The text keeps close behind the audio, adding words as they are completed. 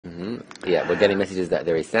Yeah, we're getting messages that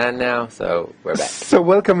there is sand now, so we're back. So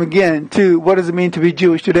welcome again to What Does It Mean to Be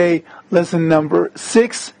Jewish? Today, lesson number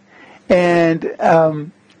 6.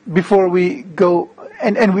 And before we go,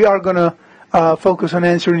 and we are going to focus on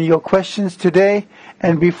answering your questions today.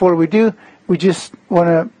 And before we do, we just want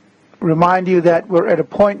to remind you that we're at a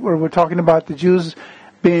point where we're talking about the Jews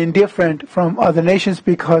being different from other nations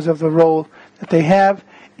because of the role that they have,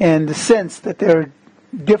 and the sense that they're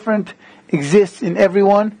different exists in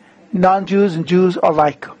everyone, non-Jews and Jews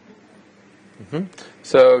alike. Mm-hmm.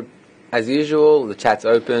 So, as usual, the chat's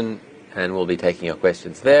open, and we'll be taking your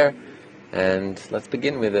questions there. And let's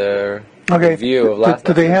begin with a review of last.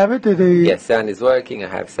 Do they have it? Yes, sound is working. I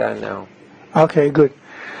have sound now. Okay, good.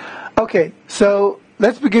 Okay, so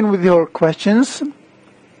let's begin with your questions.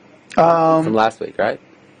 From last week, right?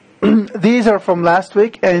 These are from last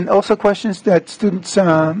week, and also questions that students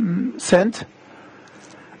sent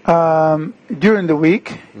during the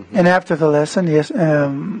week and after the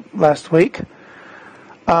lesson, last week.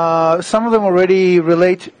 Some of them already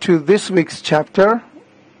relate to this week's chapter,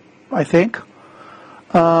 I think.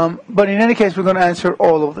 But in any case, we're going to answer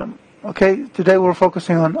all of them. Okay? Today we're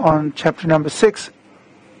focusing on chapter number 6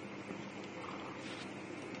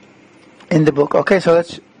 in the book. Okay, so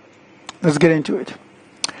let's get into it.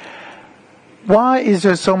 Why is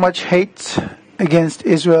there so much hate against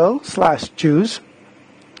Israel/Jews?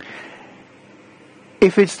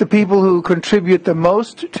 If it's the people who contribute the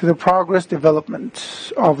most to the progress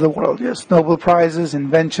development of the world, yes, Nobel Prizes,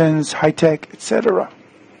 inventions, high tech, etc.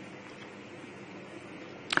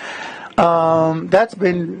 That's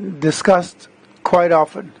been discussed quite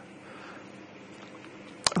often.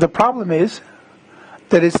 The problem is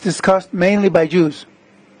that it's discussed mainly by Jews.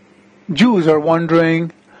 Jews are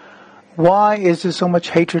wondering, why is there so much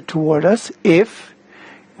hatred toward us if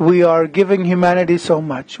we are giving humanity so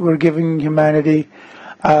much? We're giving humanity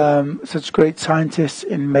such great scientists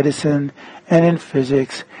in medicine and in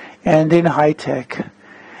physics and in high tech.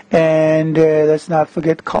 And let's not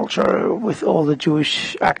forget culture with all the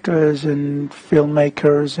Jewish actors and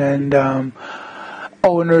filmmakers and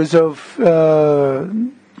owners of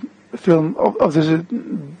film, of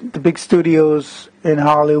the big studios in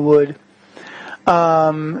Hollywood,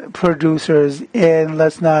 producers, and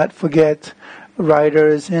let's not forget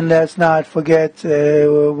writers, and let's not forget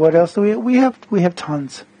what else do we have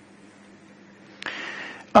tons.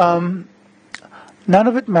 None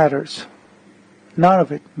of it matters. None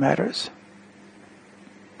of it matters.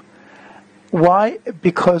 Why?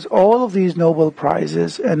 Because all of these Nobel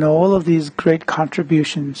Prizes and all of these great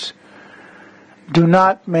contributions do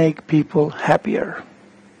not make people happier.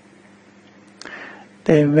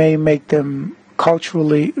 They may make them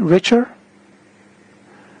culturally richer.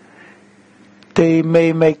 They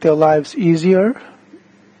may make their lives easier,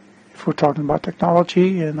 if we're talking about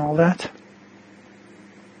technology and all that.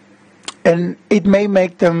 And it may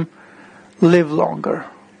make them live longer.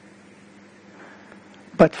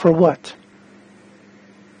 But for what?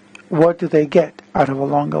 What do they get out of a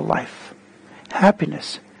longer life?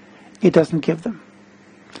 Happiness. It doesn't give them.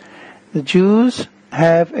 The Jews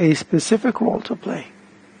have a specific role to play.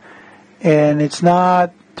 And it's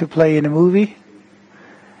not to play in a movie.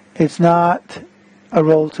 It's not a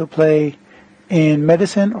role to play in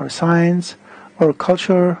medicine or science or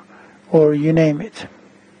culture or you name it.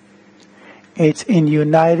 It's in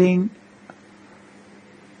uniting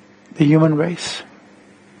the human race.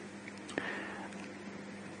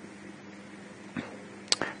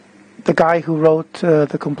 The guy who wrote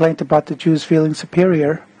the complaint about the Jews feeling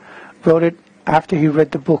superior wrote it after he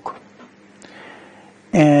read the book.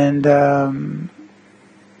 And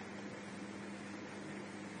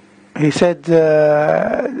he said,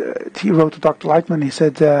 he wrote to Dr. Lightman, he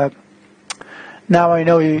said, now I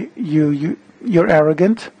know you're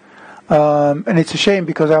arrogant, and it's a shame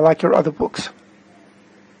because I like your other books.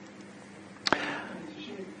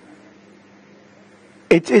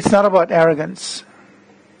 It's not about arrogance.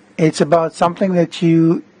 It's about something that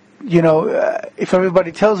if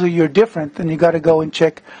everybody tells you you're different, then you got to go and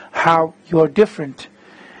check how you're different.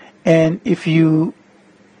 And if you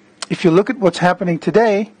look at what's happening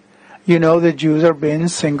today, you know the Jews are being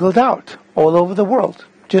singled out all over the world.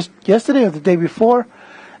 Just yesterday or the day before,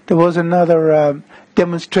 there was another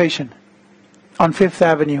demonstration on Fifth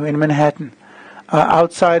Avenue in Manhattan,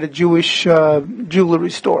 outside a Jewish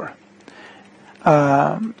jewelry store,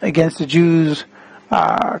 against the Jews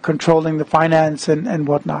controlling the finance and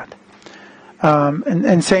whatnot,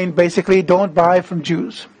 and saying basically don't buy from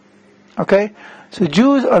Jews. Okay, so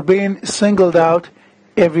Jews are being singled out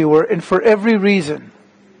everywhere and for every reason.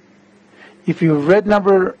 If you read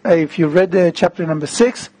chapter number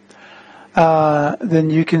 6, then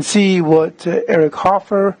you can see what Eric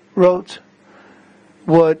Hoffer wrote,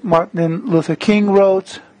 what Martin Luther King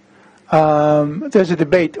wrote. There's a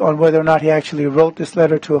debate on whether or not he actually wrote this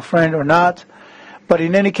letter to a friend or not. But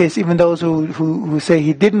in any case, even those who say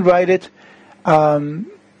he didn't write it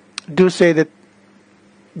do say that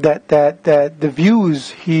the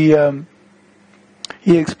views he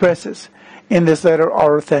expresses in this letter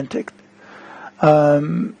are authentic.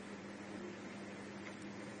 And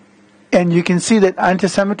you can see that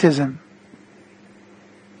anti-Semitism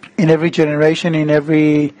in every generation, in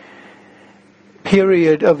every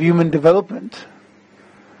period of human development,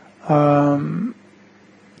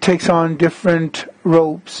 takes on different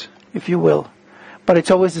robes, if you will. But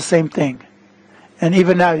it's always the same thing. And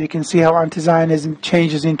even now you can see how anti-Zionism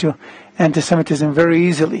changes into anti-Semitism very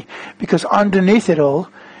easily. Because underneath it all,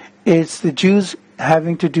 it's the Jews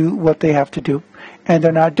having to do what they have to do. And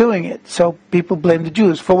they're not doing it. So people blame the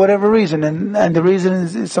Jews for whatever reason. And the reason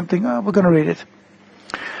is something, we're going to read it.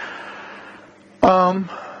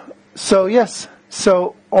 So yes,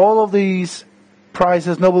 so all of these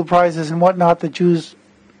prizes, Nobel Prizes and whatnot, the Jews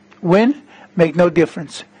win, make no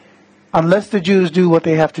difference. Unless the Jews do what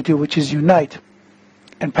they have to do, which is unite.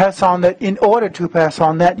 And pass on that, in order to pass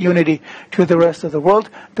on that unity to the rest of the world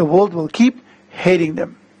will keep hating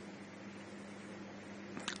them.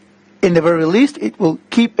 In the very least, it will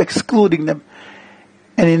keep excluding them.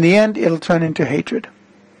 And in the end, it'll turn into hatred.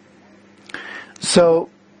 So,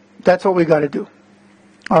 that's what we got to do.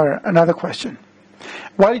 Alright, another question.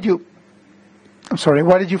 Why did you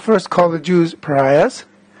first call the Jews pariahs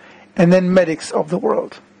and then medics of the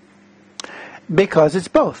world? Because it's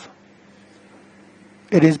both.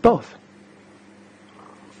 It is both.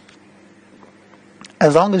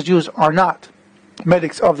 As long as Jews are not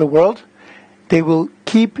medics of the world, they will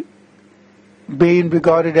keep being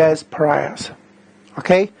regarded as pariahs.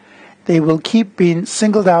 Okay? They will keep being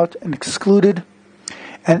singled out and excluded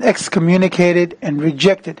and excommunicated and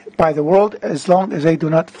rejected by the world as long as they do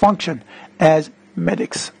not function as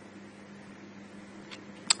medics.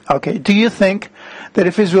 Okay, do you think that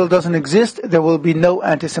if Israel doesn't exist, there will be no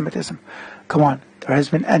anti-Semitism? Come on, there has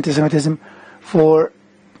been anti-Semitism for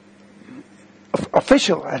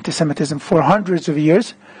official anti-Semitism for hundreds of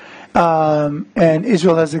years, and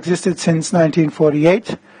Israel has existed since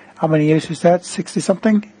 1948. How many years is that?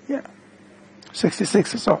 60-something? Yeah,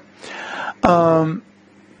 66 or so.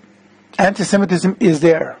 Anti-Semitism is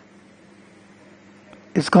there.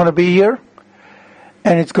 It's going to be here,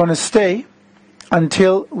 and it's going to stay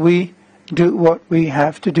until we do what we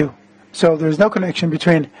have to do. So there's no connection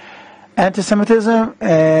between anti-Semitism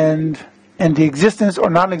and the existence or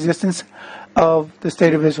non-existence of the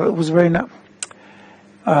state of Israel. It was very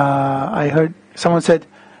I heard someone said,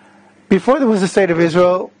 before there was the state of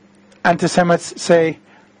Israel, anti-Semites say,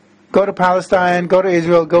 go to Palestine, go to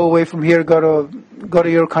Israel, go away from here, go to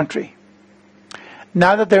your country.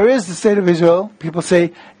 Now that there is the state of Israel, people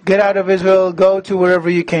say, get out of Israel, go to wherever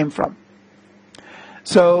you came from.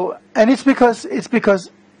 So, and it's because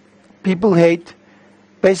people hate,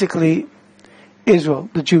 basically, Israel,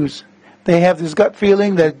 the Jews. They have this gut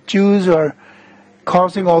feeling that Jews are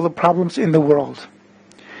causing all the problems in the world.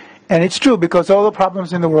 And it's true, because all the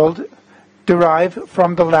problems in the world derive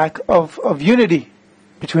from the lack of unity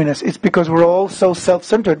between us. It's because we're all so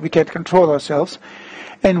self-centered, we can't control ourselves,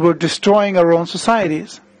 and we're destroying our own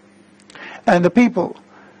societies. And the people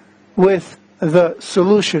with the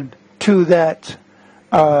solution to that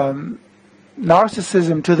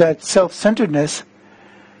narcissism, to that self-centeredness,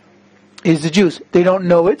 is the Jews. They don't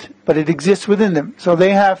know it, but it exists within them. So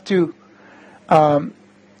they have to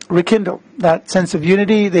rekindle that sense of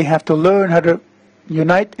unity. They have to learn how to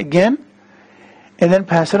unite again, and then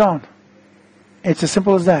pass it on. It's as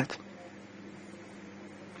simple as that.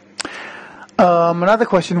 Another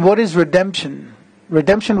question, what is redemption?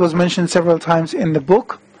 Redemption was mentioned several times in the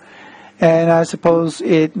book, and I suppose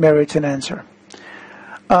it merits an answer.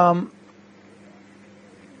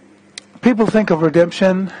 People think of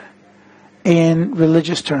redemption in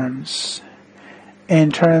religious terms,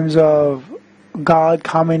 in terms of God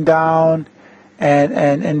coming down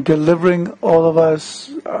and delivering all of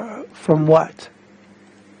us from what?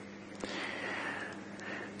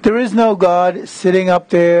 There is no God sitting up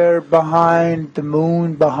there behind the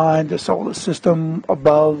moon, behind the solar system,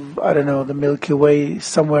 above, I don't know, the Milky Way,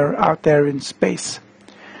 somewhere out there in space.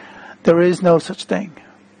 There is no such thing.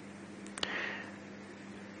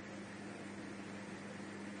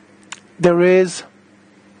 There is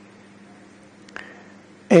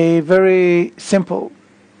a very simple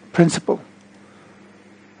principle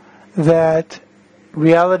that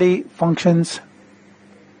reality functions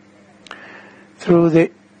through the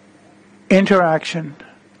interaction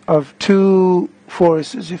of two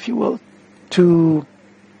forces, if you will, two,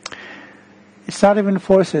 it's not even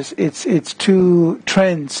forces, it's two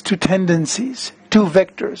trends, two tendencies, two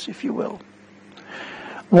vectors, if you will.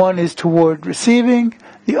 One is toward receiving,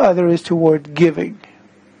 the other is toward giving.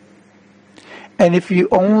 And if you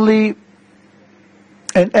only,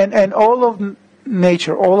 and all of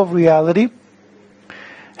nature, all of reality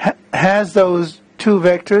has those two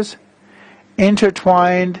vectors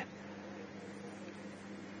intertwined,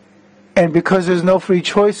 and because there's no free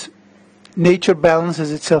choice, nature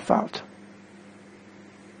balances itself out.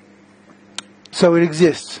 So it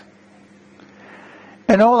exists.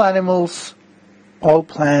 And all animals, all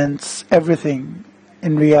plants, everything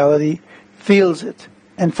in reality feels it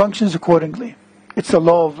and functions accordingly. It's the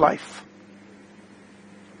law of life.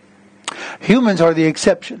 Humans are the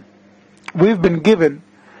exception. We've been given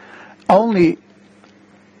only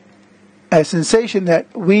a sensation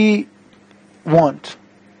that we want.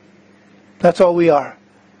 That's all we are.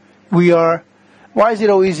 We are. Why is it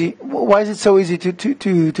so easy? Why is it so easy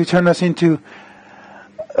to turn us into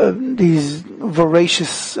these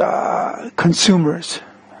voracious consumers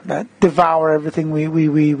that devour everything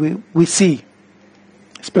we see,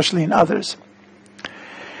 especially in others?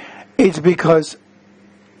 It's because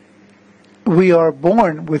we are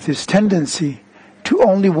born with this tendency to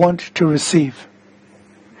only want to receive.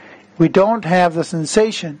 We don't have the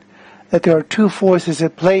sensation that there are two forces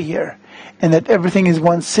at play here and that everything is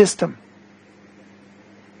one system.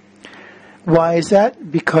 Why is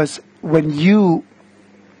that? Because when you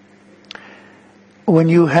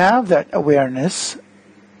have that awareness,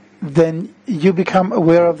 then you become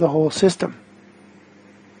aware of the whole system.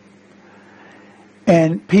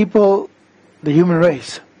 And people, the human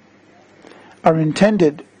race, are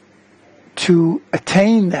intended to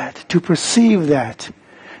attain that, to perceive that,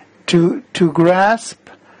 to grasp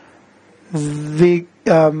the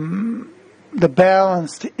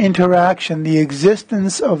balance, the interaction, the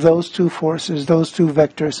existence of those two forces, those two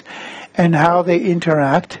vectors, and how they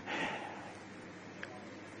interact.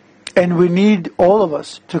 And we need, all of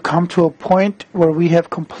us, to come to a point where we have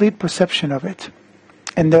complete perception of it.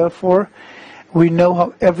 And therefore, we know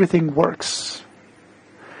how everything works.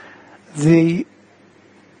 The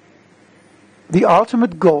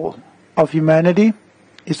ultimate goal of humanity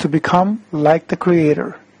is to become like the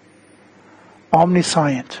Creator,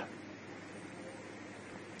 omniscient.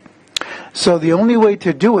 So the only way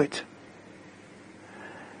to do it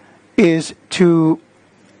is to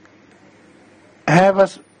have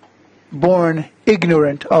us born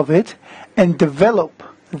ignorant of it and develop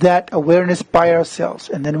that awareness by ourselves.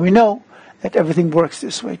 And then we know that everything works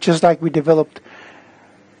this way. Just like we developed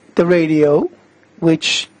the radio,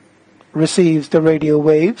 which receives the radio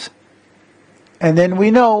waves, and then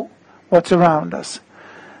we know what's around us.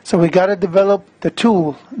 So we got to develop the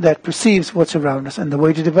tool that perceives what's around us, and the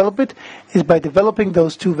way to develop it is by developing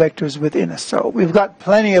those two vectors within us. So we've got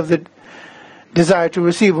plenty of the desire to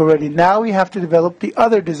receive already. Now we have to develop the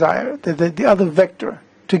other desire, the other vector,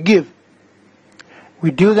 to give. We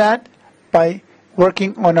do that by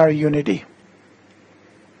working on our unity.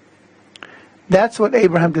 That's what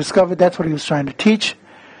Abraham discovered. That's what he was trying to teach.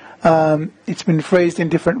 It's been phrased in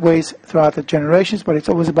different ways throughout the generations, but it's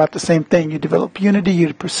always about the same thing. You develop unity,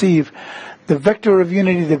 you perceive the vector of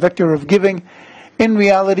unity, the vector of giving. In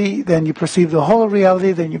reality, then you perceive the whole of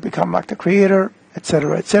reality, then you become like the Creator,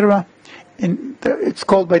 etc., etc. It's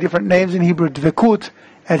called by different names in Hebrew: dvekut,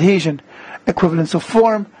 adhesion, equivalence of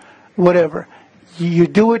form, whatever. You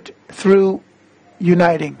do it through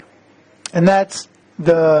uniting. And that's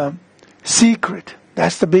the secret.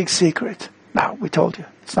 That's the big secret. Now, we told you,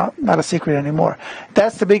 it's not a secret anymore.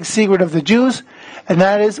 That's the big secret of the Jews, and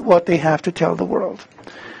that is what they have to tell the world.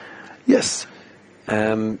 Yes?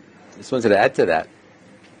 Just wanted to add to that.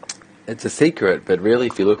 It's a secret, but really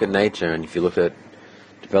if you look at nature and if you look at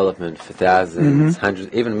development for thousands,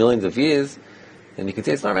 hundreds, even millions of years, then you can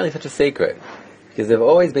see it's not really such a secret. Because there have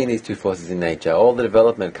always been these two forces in nature. All the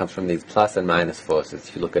development comes from these plus and minus forces.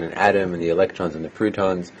 If you look at an atom and the electrons and the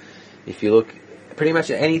protons, if you look pretty much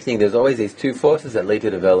at anything, there's always these two forces that lead to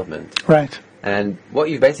development. Right. And what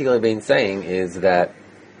you've basically been saying is that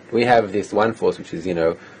we have this one force which is,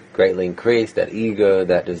 greatly increased, that ego,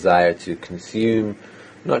 that desire to consume,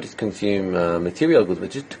 not just consume material goods,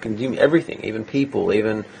 but just to consume everything, even people,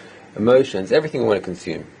 even emotions, everything we want to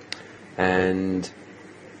consume. And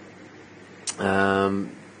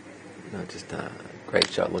just a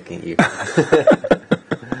great shot looking at you.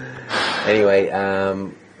 Anyway,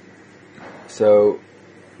 so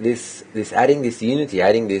this adding this unity,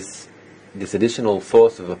 adding this additional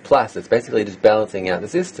force of a plus, it's basically just balancing out the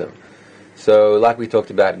system. So, like we talked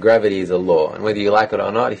about, gravity is a law, and whether you like it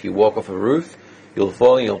or not, if you walk off a roof, you'll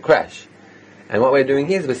fall and you'll crash. And what we're doing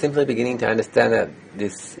here is we're simply beginning to understand that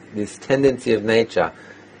this tendency of nature,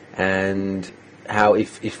 and how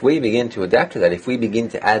if we begin to adapt to that, if we begin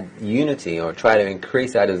to add unity or try to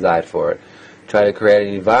increase our desire for it, try to create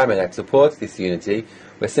an environment that supports this unity,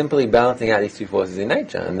 we're simply balancing out these two forces in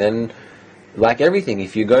nature. And then, like everything,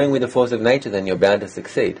 if you're going with the force of nature, then you're bound to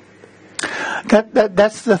succeed.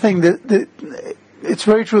 That's the thing. It's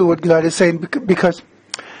very true what Gilad is saying, because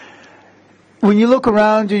when you look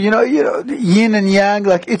around you, you know, yin and yang,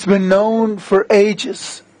 like it's been known for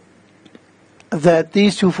ages that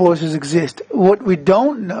these two forces exist. What we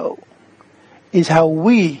don't know is how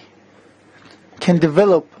we can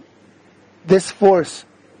develop this force,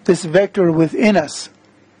 this vector within us.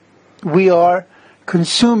 We are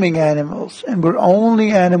consuming animals, and we're the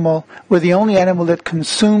only animal that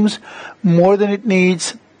consumes more than it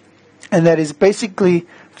needs, and that is basically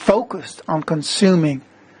focused on consuming.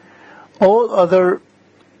 All other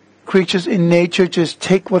creatures in nature just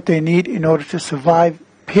take what they need in order to survive,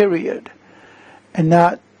 period, and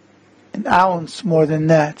not an ounce more than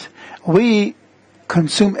that. We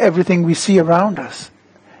consume everything we see around us.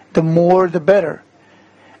 The more, the better.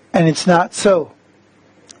 And it's not so.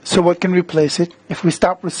 So what can replace it? If we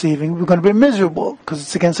stop receiving, we're going to be miserable because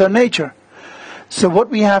it's against our nature. So what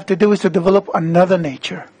we have to do is to develop another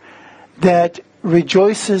nature that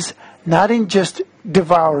rejoices not in just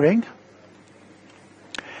devouring,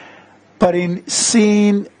 but in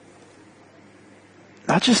seeing,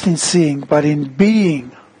 not just in seeing, but in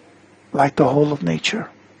being like the whole of nature.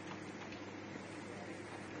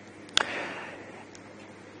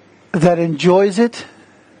 That enjoys it,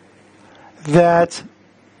 that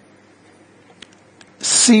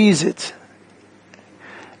sees it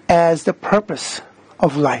as the purpose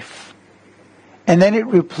of life. And then it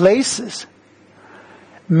replaces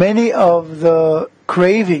many of the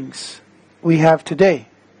cravings we have today.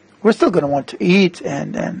 We're still going to want to eat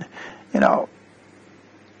and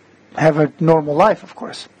have a normal life, of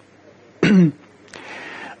course.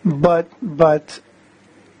 but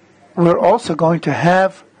we're also going to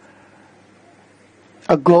have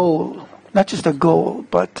a goal, not just a goal,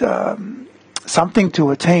 but something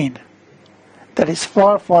to attain that is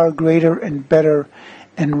far, far greater and better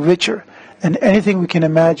and richer than anything we can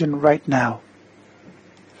imagine right now.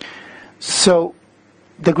 So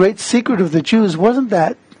the great secret of the Jews wasn't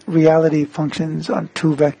that reality functions on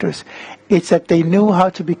two vectors. It's that they knew how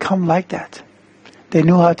to become like that. They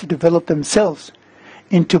knew how to develop themselves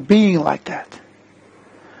into being like that.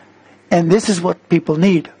 And this is what people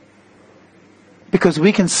need. Because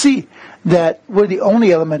we can see that we're the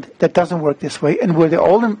only element that doesn't work this way, and we're the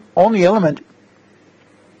only element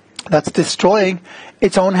that's destroying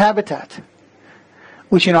its own habitat.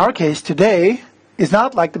 Which in our case today is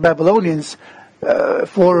not like the Babylonians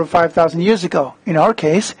 4,000 or 5,000 years ago. In our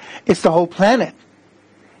case, it's the whole planet.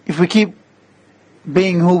 If we keep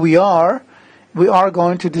being who we are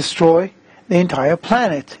going to destroy the entire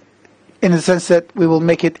planet, in the sense that we will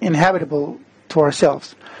make it inhabitable to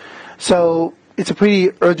ourselves. So it's a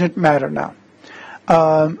pretty urgent matter now.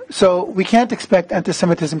 So we can't expect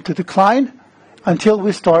anti-Semitism to decline until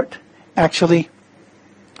we start actually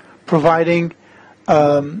providing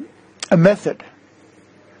a method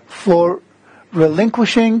for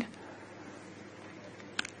relinquishing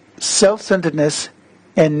self-centeredness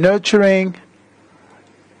and nurturing,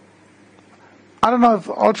 I don't know if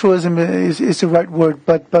altruism is the right word,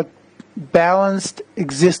 but balanced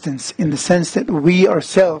existence, in the sense that we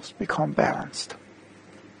ourselves become balanced.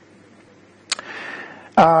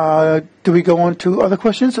 Do we go on to other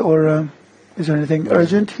questions, or is there anything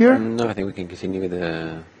urgent here? No, I think we can continue with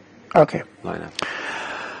the lineup.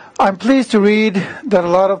 I'm pleased to read that a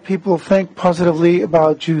lot of people think positively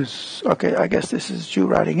about Jews. Okay, I guess this is Jew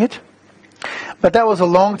writing it. But that was a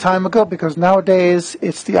long time ago, because nowadays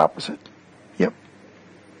it's the opposite. Yep.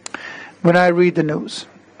 When I read the news,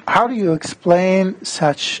 how do you explain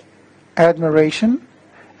such admiration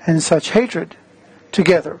and such hatred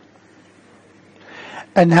together?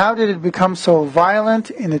 And how did it become so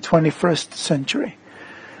violent in the 21st century?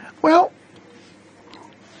 Well,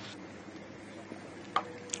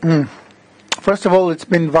 first of all, it's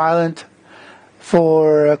been violent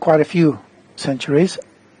for quite a few centuries.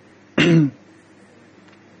 If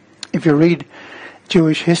you read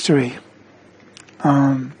Jewish history,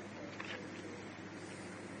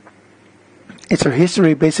 it's a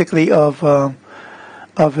history basically of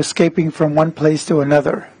escaping from one place to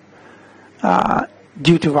another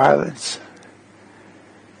due to violence.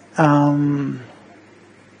 Well,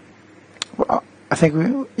 I think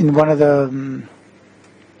in one of the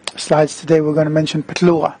slides today, we're going to mention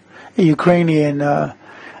Petlura, a Ukrainian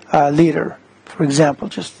leader, for example,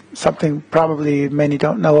 just something probably many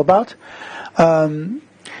don't know about.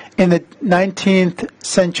 In the 19th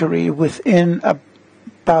century, within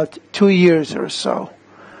about 2 years or so,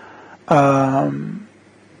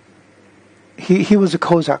 he was a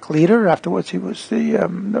Cossack leader. Afterwards, he was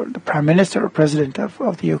the prime minister or president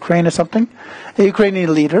of the Ukraine or something, a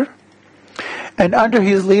Ukrainian leader. And under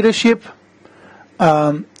his leadership,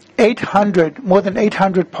 more than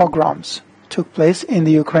 800 pogroms took place in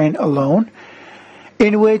the Ukraine alone,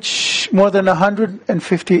 in which more than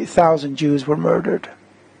 150,000 Jews were murdered.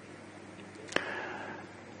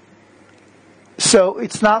 So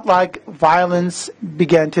it's not like violence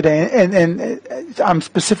began today, and I'm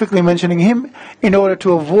specifically mentioning him in order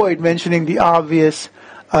to avoid mentioning the obvious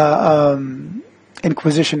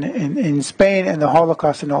Inquisition in Spain and the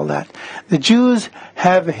Holocaust and all that. The Jews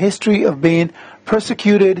have a history of being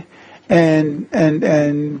persecuted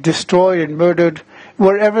and destroyed and murdered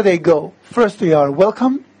wherever they go. First they are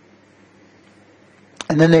welcome,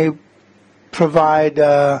 and then they provide,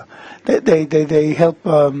 they help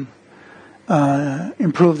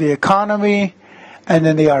improve the economy, and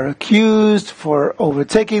then they are accused for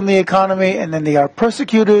overtaking the economy, and then they are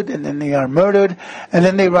persecuted, and then they are murdered, and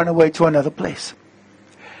then they run away to another place.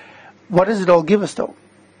 What does it all give us, though?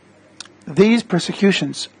 These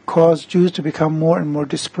persecutions cause Jews to become more and more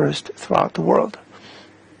dispersed throughout the world.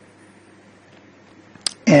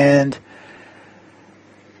 And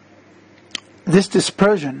this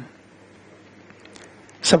dispersion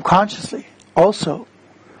subconsciously also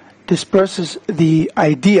disperses the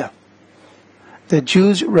idea that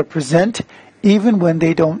Jews represent even when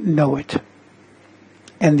they don't know it.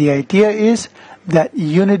 And the idea is that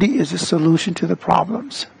unity is a solution to the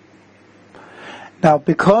problems. Now,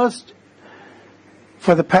 because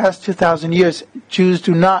for the past 2,000 years, Jews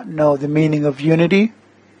do not know the meaning of unity,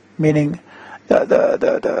 meaning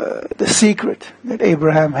the secret that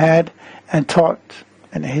Abraham had and taught,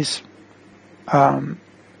 and his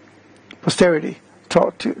posterity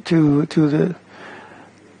taught to the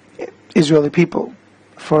Israeli people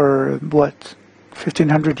for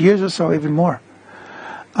 1,500 years or so, even more,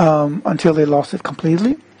 until they lost it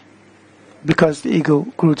completely, because the ego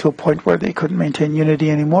grew to a point where they couldn't maintain unity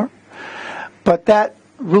anymore. But that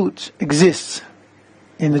root exists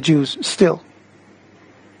in the Jews still.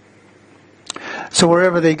 So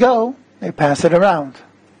wherever they go, they pass it around.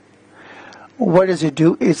 What does it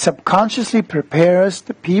do? It subconsciously prepares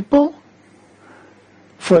the people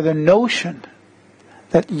for the notion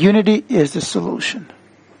that unity is the solution.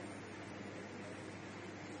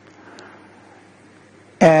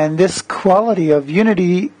 And this quality of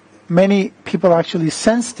unity, many people actually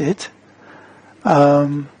sensed it.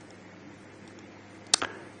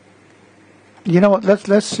 You know what?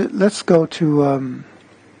 Let's go to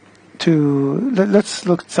let's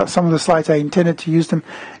look at some of the slides. I intended to use them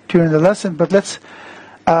during the lesson, but let's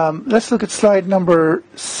look at slide number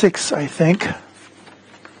 6, I think.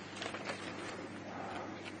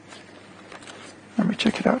 Let me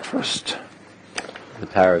check it out first. The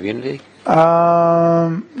power of unity?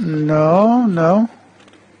 No.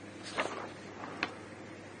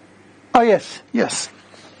 Oh, yes.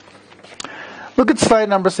 Look at slide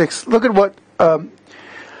number 6. Look at what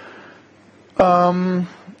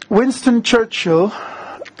Winston Churchill,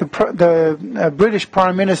 the British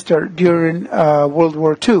Prime Minister during World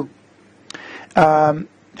War II,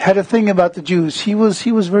 had a thing about the Jews. He was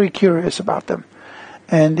very curious about them,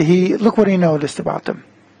 and look what he noticed about them.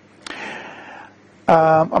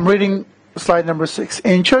 I'm reading slide number 6.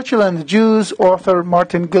 In Churchill and the Jews, author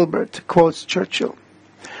Martin Gilbert quotes Churchill.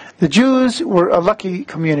 The Jews were a lucky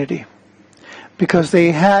community because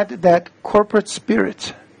they had that corporate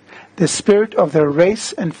spirit, the spirit of their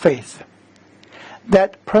race and faith,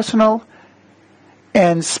 that personal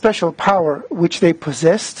and special power which they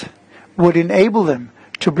possessed would enable them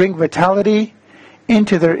to bring vitality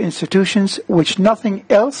into their institutions which nothing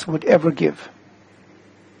else would ever give.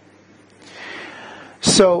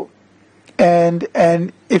 So, and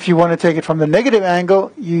if you want to take it from the negative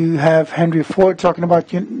angle, you have Hitler talking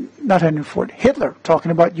about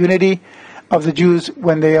unity of the Jews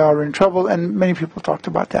when they are in trouble, and many people talked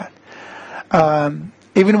about that.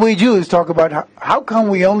 Even we Jews talk about how come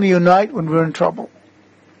we only unite when we're in trouble.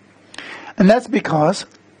 And that's because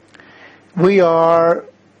we are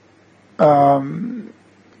broken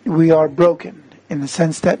in the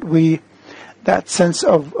sense that that sense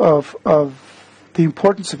of the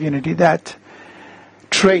importance of unity, that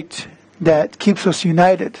trait that keeps us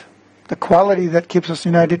united, the quality that keeps us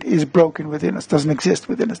united is broken within us, doesn't exist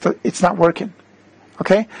within us. It's not working.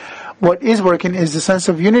 Okay? What is working is the sense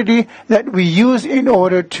of unity that we use in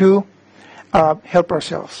order to help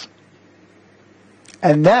ourselves.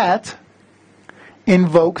 And that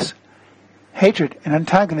invokes hatred and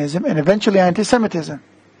antagonism and eventually anti-Semitism.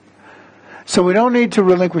 So we don't need to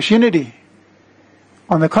relinquish unity.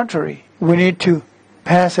 On the contrary, we need to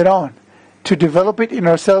pass it on, to develop it in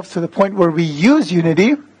ourselves to the point where we use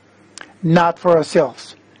unity, not for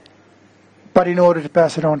ourselves, but in order to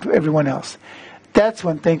pass it on to everyone else. That's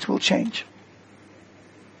when things will change.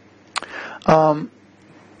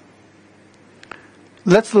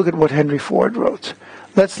 Let's look at what Henry Ford wrote.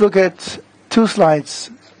 Let's look at 2 slides,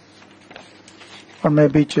 or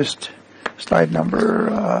maybe just slide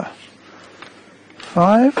number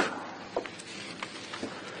 5,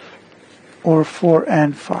 or 4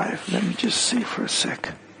 and 5. Let me just see for a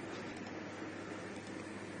sec.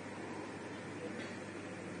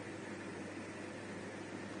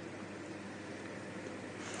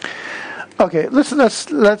 Okay,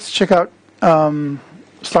 let's check out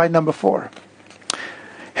slide number 4.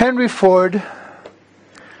 Henry Ford,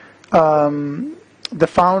 the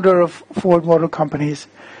founder of Ford Motor Companies,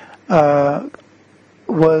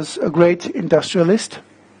 was a great industrialist.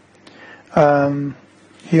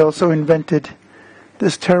 He also invented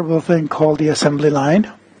this terrible thing called the assembly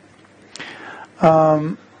line.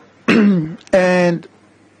 And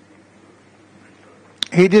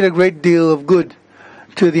he did a great deal of good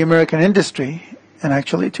to the American industry, and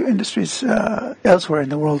actually to industries elsewhere in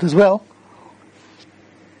the world as well.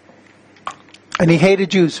 And he hated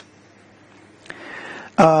Jews.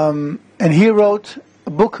 And he wrote a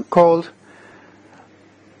book called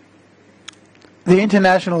The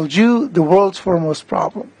International Jew, the World's Foremost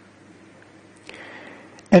Problem.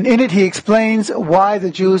 And in it he explains why the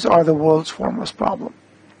Jews are the world's foremost problem.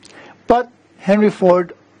 But Henry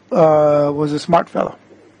Ford was a smart fellow.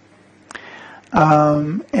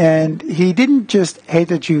 And he didn't just hate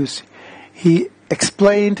the Jews. He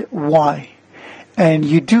explained why. And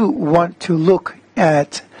you do want to look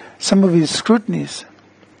at some of his scrutinies,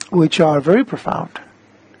 which are very profound,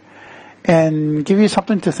 and give you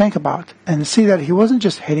something to think about, and see that he wasn't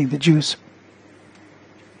just hating the Jews.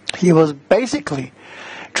 He was basically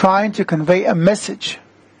trying to convey a message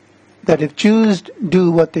that if Jews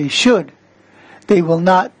do what they should, they will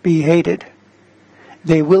not be hated.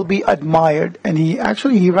 They will be admired. And he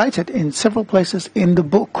writes it in several places in the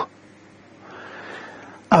book.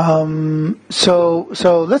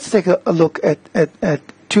 So let's take a look at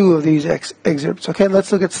 2 of these excerpts. Okay,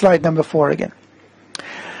 let's look at slide number 4 again.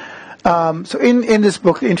 So in this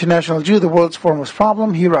book, The International Jew, the World's Foremost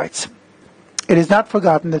Problem, he writes, "It is not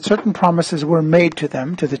forgotten that certain promises were made to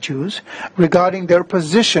them, to the Jews, regarding their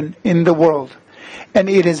position in the world, and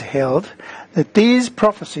it is held that these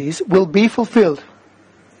prophecies will be fulfilled.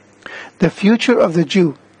 The future of the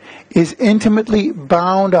Jew is intimately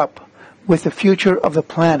bound up with the future of the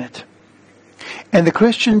planet, and the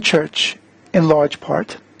Christian church, in large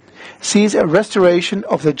part, sees a restoration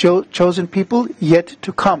of the chosen people yet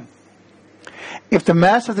to come. If the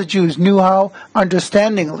mass of the Jews knew how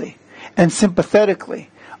understandingly and sympathetically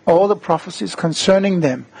all the prophecies concerning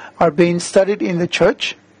them are being studied in the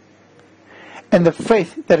church, and the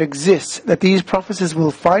faith that exists that these prophecies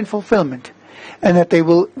will find fulfillment, and that they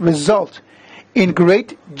will result in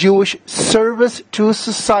great Jewish service to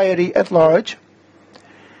society at large,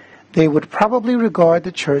 they would probably regard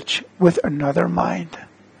the church with another mind."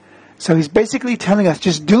 So he's basically telling us,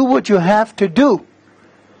 just do what you have to do,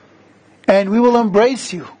 and we will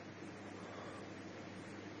embrace you.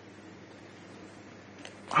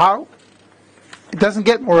 How? It doesn't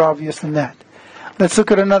get more obvious than that. Let's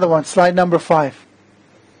look at another one, slide number 5.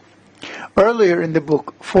 Earlier in the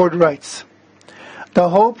book, Ford writes, "The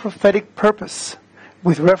whole prophetic purpose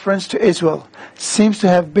with reference to Israel seems to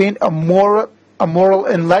have been a moral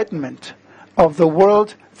enlightenment of the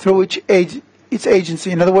world through its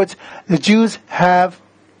agency." In other words, the Jews have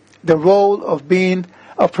the role of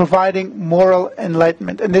providing moral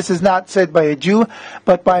enlightenment. And this is not said by a Jew,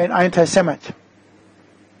 but by an anti-Semite.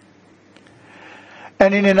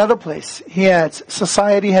 And in another place, he adds,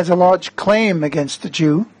 "Society has a large claim against the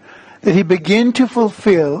Jew, that he begin to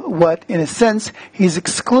fulfill what, in a sense, his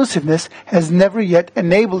exclusiveness has never yet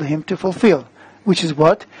enabled him to fulfill, which is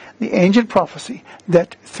what? The ancient prophecy,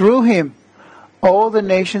 that through him all the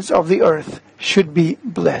nations of the earth should be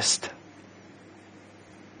blessed."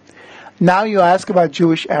 Now you ask about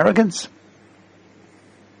Jewish arrogance.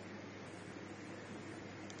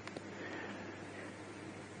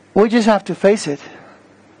 We just have to face it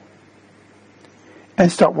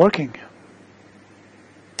and start working.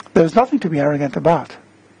 There's nothing to be arrogant about.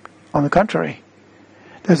 On the contrary,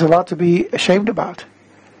 there's a lot to be ashamed about.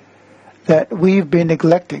 that we've been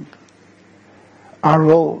neglecting our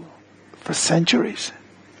role for centuries.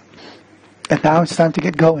 And now it's time to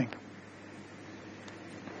get going.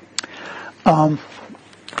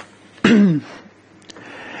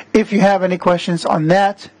 If you have any questions on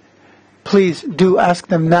that, please do ask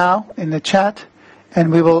them now in the chat,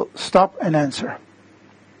 and we will stop and answer.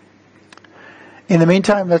 In the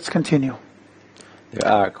meantime, let's continue.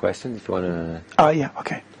 There are questions if you want to... Yeah,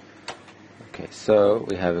 okay. Okay, so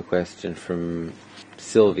we have a question from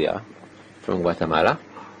Sylvia from Guatemala.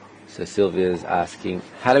 So Sylvia is asking,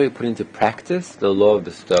 how do we put into practice the law of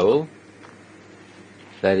bestowal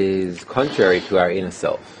that is contrary to our inner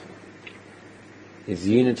self? Is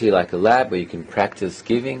unity like a lab where you can practice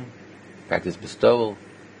giving, practice bestowal?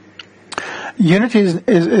 Unity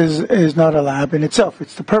is not a lab in itself.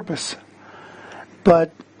 It's the purpose.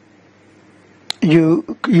 But you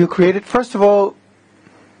create it. First of all,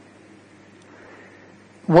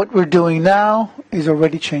 what we're doing now is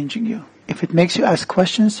already changing you. If it makes you ask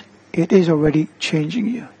questions, it is already changing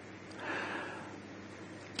you.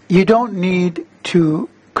 You don't need to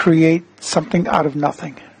create something out of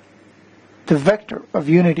nothing. The vector of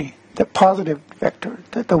unity, the positive vector,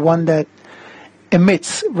 the one that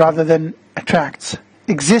emits rather than attracts,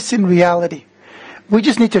 exists in reality. We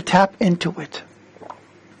just need to tap into it.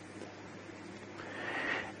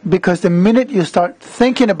 Because the minute you start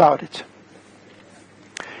thinking about it,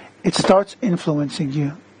 it starts influencing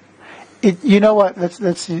you. You know what?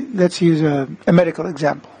 Let's use a medical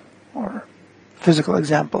example or physical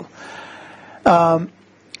example.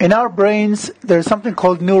 In our brains, there's something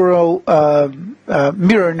called mirror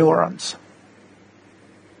neurons.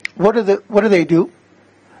 What do they do?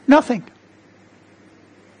 Nothing.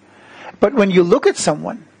 But when you look at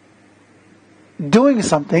someone doing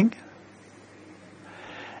something,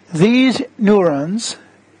 these neurons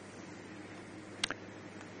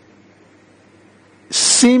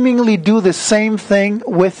seemingly do the same thing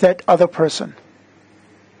with that other person.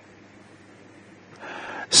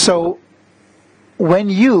 So when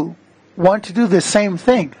you want to do the same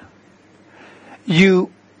thing,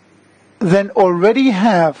 you then already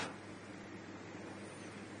have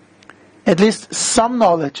at least some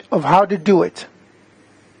knowledge of how to do it.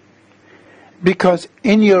 Because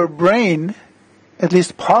in your brain, at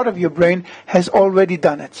least part of your brain has already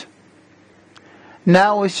done it.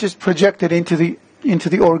 Now it's just projected into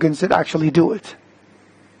the organs that actually do it.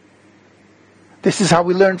 This is how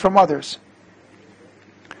we learn from others.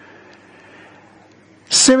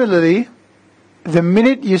 Similarly, the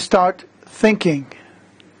minute you start thinking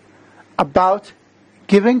about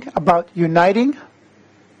giving, about uniting,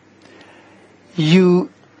 you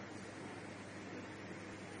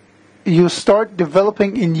start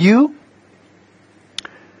developing in you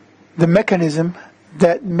the mechanism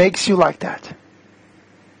that makes you like that.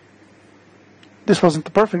 This wasn't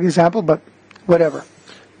the perfect example, but whatever.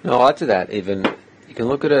 No, I'll add to that even. You can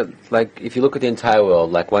look at it like, if you look at the entire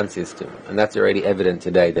world like one system, and that's already evident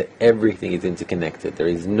today that everything is interconnected. There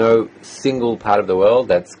is no single part of the world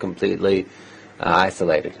that's completely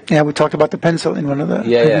isolated. Yeah, we talked about the pencil in one of the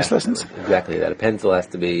previous lessons. Exactly, that a pencil has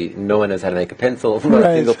to be, no one knows how to make a pencil, not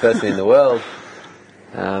a single person in the world.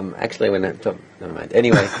 Actually, never mind.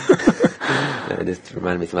 Anyway, no, just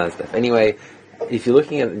reminded me of some other stuff. Anyway, if you're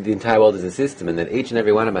looking at the entire world as a system, and that each and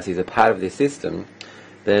every one of us is a part of this system,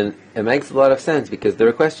 then it makes a lot of sense, because there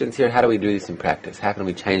are questions here, how do we do this in practice? How can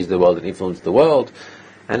we change the world and influence the world?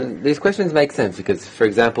 And these questions make sense, because, for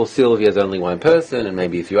example, Sylvia is only one person, and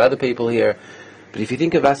maybe a few other people here. But if you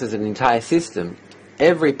think of us as an entire system,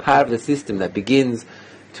 every part of the system that begins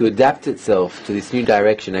to adapt itself to this new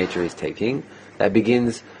direction nature is taking, that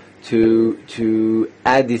begins to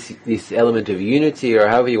add this element of unity, or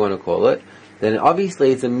however you want to call it, then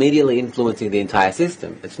obviously it's immediately influencing the entire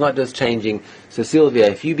system. It's not just changing. So Sylvia,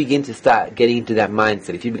 if you begin to start getting into that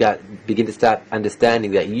mindset, if you begin to start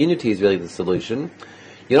understanding that unity is really the solution,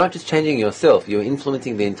 you're not just changing yourself, you're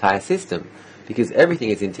influencing the entire system, because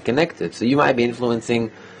everything is interconnected. So you might be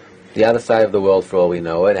influencing the other side of the world for all we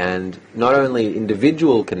know it, and not only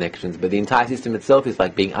individual connections, but the entire system itself is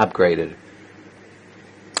like being upgraded.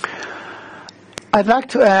 I'd like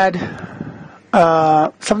to add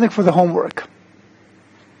something for the homework.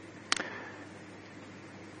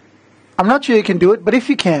 I'm not sure you can do it, but if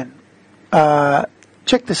you can,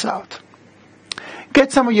 check this out.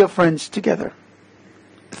 Get some of your friends together.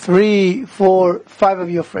 3, 4, 5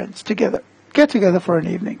 of your friends together. Get together for an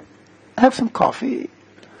evening. Have some coffee.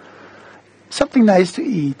 Something nice to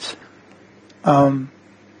eat. Have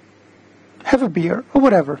a beer or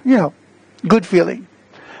whatever. Good feeling.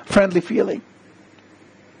 Friendly feeling.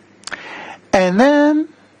 And then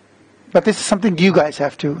But this is something you guys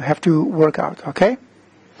have to work out, okay?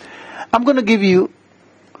 I'm going to give you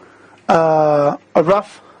a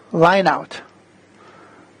rough line out,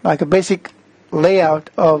 like a basic layout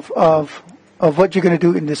of what you're going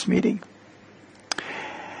to do in this meeting.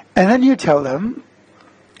 And then you tell them,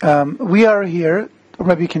 we are here, or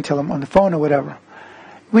maybe you can tell them on the phone or whatever.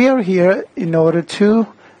 We are here in order to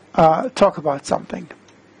talk about something.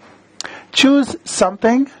 Choose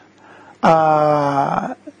something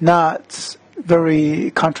not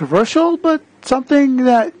very controversial, but something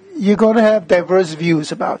that you're going to have diverse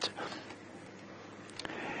views about.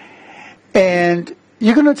 And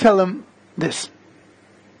you're going to tell them this.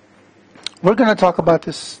 We're going to talk about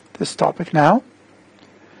this topic now,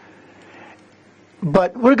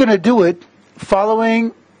 but we're going to do it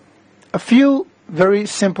following a few very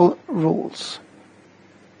simple rules.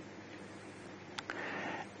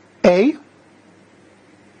 A,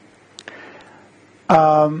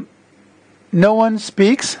 no one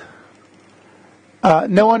speaks,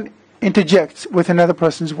 no one interjects with another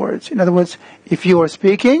person's words. In other words, if you are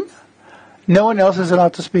speaking, no one else is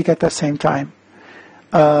allowed to speak at the same time.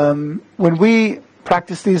 When we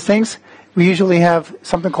practice these things, we usually have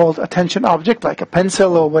something called attention object, like a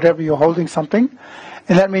pencil or whatever, you're holding something,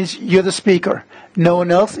 and that means you're the speaker. No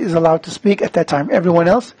one else is allowed to speak at that time. Everyone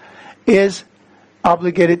else is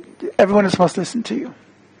obligated, everyone else must listen to you.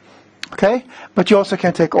 Okay? But you also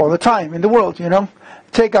can't take all the time in the world, you know.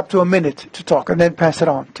 Take up to a minute to talk and then pass it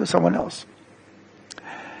on to someone else.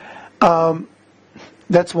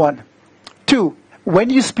 That's one. Two, when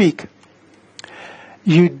you speak,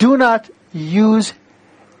 you do not use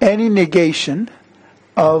any negation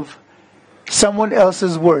of someone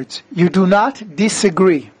else's words. You do not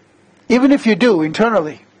disagree. Even if you do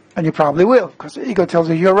internally, and you probably will, because the ego tells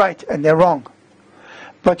you you're right and they're wrong.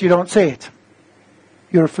 But you don't say it.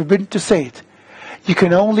 You're forbidden to say it. You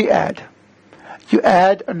can only add. You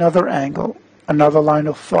add another angle, another line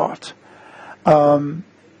of thought. Or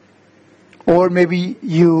maybe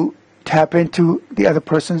you tap into the other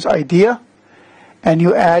person's idea and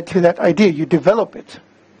you add to that idea. You develop it.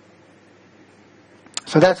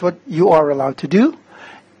 So that's what you are allowed to do.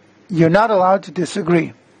 You're not allowed to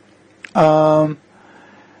disagree.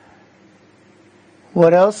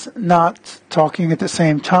 What else? Not talking at the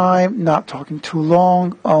same time, not talking too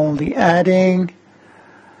long, only adding.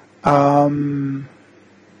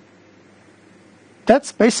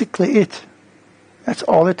 That's basically it. That's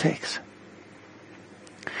all it takes.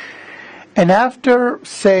 And after,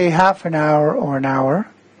 say, half an hour or an hour,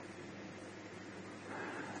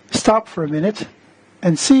 stop for a minute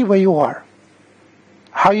and see where you are,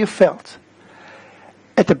 how you felt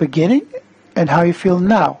at the beginning and how you feel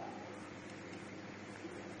now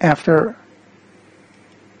after,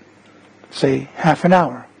 say, half an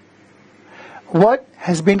hour. What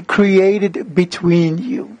has been created between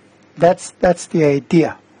you? That's the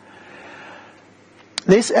idea.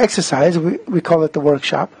 This exercise, we call it the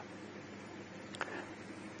workshop,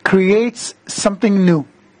 creates something new.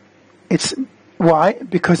 It's why?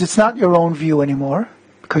 Because it's not your own view anymore,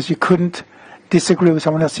 because you couldn't disagree with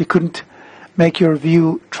someone else. You couldn't make your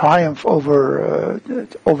view triumph over,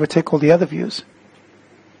 overtake all the other views.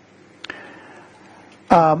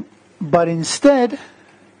 But instead,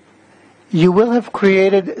 you will have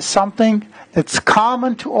created something that's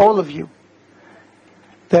common to all of you,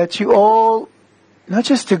 that you all not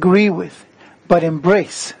just agree with, but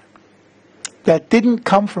embrace, that didn't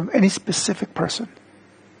come from any specific person.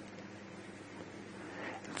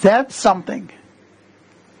 That something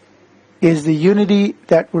is the unity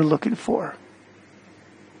that we're looking for.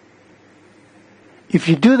 If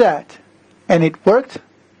you do that, and it worked,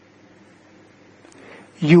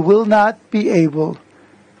 you will not be able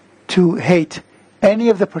to hate any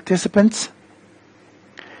of the participants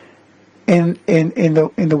in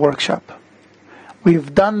the workshop.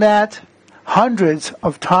 We've done that hundreds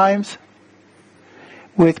of times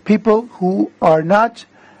with people who are not,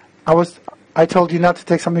 I told you not to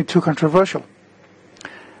take something too controversial.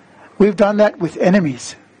 We've done that with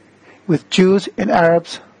enemies, with Jews and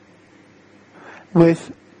Arabs,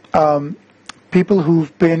 with people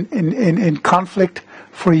who've been in conflict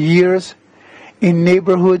for years, in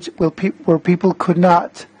neighborhoods where people could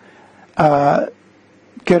not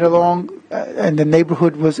get along, and the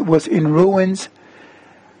neighborhood was in ruins.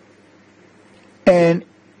 And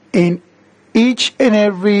in each and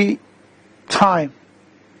every time,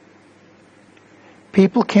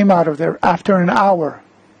 people came out of there after an hour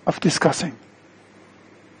of discussing,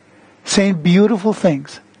 saying beautiful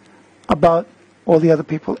things about all the other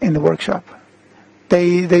people in the workshop.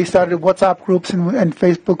 They started WhatsApp groups and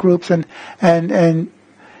Facebook groups and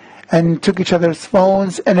and took each other's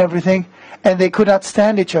phones and everything, and they could not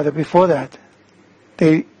stand each other before that.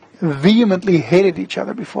 They vehemently hated each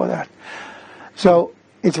other before that. So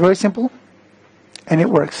it's very simple, and it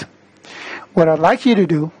works. What I'd like you to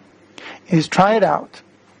do is try it out,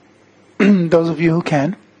 those of you who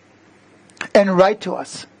can, and write to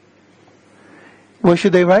us. Where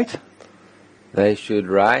should they write? They should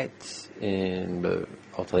write in,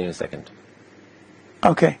 I'll tell you in a second.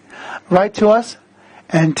 Okay. Write to us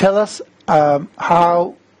and tell us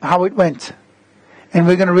how it went. And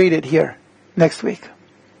we're going to read it here next week.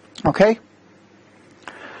 Okay?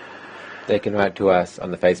 They can write to us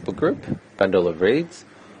on the Facebook group, Bundle of Reads,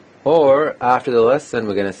 or after the lesson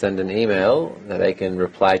we're going to send an email that they can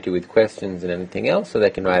reply to with questions and anything else, so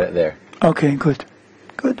they can write it there. Okay, good.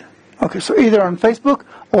 Good. Okay, so either on Facebook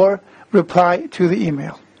or reply to the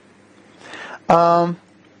email.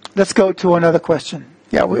 Let's go to another question.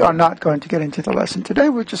 Yeah, we are not going to get into the lesson today.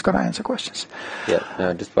 We're just going to answer questions. Yeah,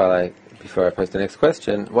 no, just before I post the next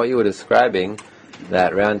question, what you were describing,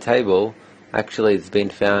 that round table, actually it's been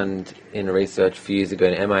found in research a few years ago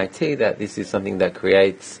in MIT that this is something that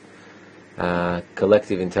creates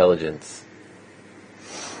collective intelligence.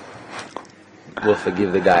 We'll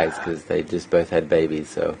forgive the guys because they just both had babies,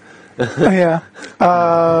 so yeah.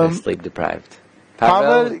 they're sleep deprived.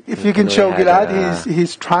 Pavel, if you can show Gilad,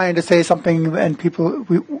 he's trying to say something, and people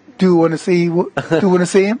do want to see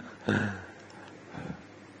him.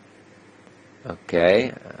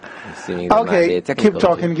 Okay. Assuming there might be a keep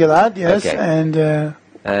talking, Gilad. Yes, okay.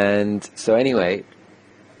 And so anyway,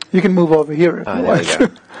 you can move over here if you want. There we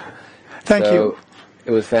go. Thank you.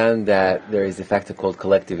 It was found that there is a factor called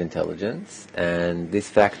collective intelligence, and this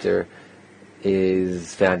factor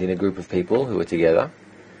is found in a group of people who are together.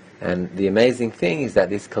 And the amazing thing is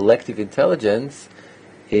that this collective intelligence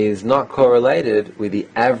is not correlated with the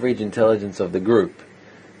average intelligence of the group.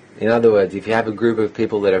 In other words, if you have a group of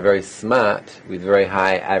people that are very smart with very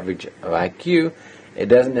high average IQ, it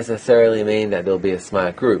doesn't necessarily mean that there'll be a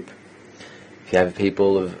smart group. If you have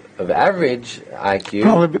people of average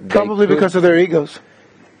IQ... Probably because of their egos.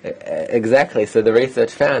 Exactly. So the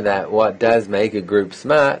research found that what does make a group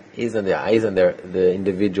smart isn't the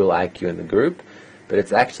individual IQ in the group, but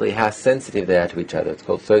it's actually how sensitive they are to each other. It's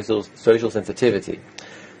called social sensitivity.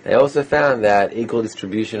 They also found that equal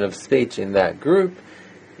distribution of speech in that group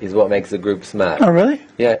is what makes the group smart. Oh, really?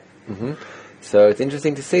 Yeah. Mm-hmm. So it's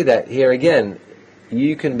interesting to see that here again,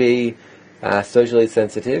 you can be socially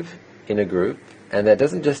sensitive in a group, and that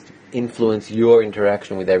doesn't just influence your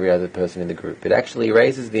interaction with every other person in the group. It actually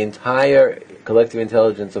raises the entire collective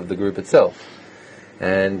intelligence of the group itself.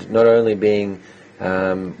 And not only being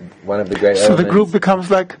one of the great elements... So the group becomes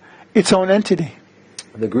like its own entity.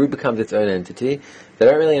 The group becomes its own entity. They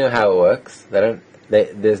don't really know how it works.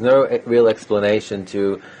 There's no real explanation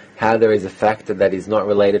to how there is a factor that is not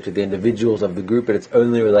related to the individuals of the group, but it's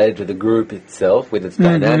only related to the group itself, with its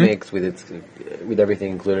dynamics, with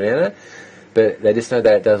everything included in it. But they just know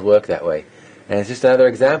that it does work that way. And it's just another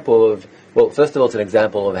example of... Well, first of all, it's an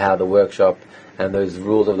example of how the workshop and those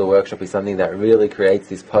rules of the workshop is something that really creates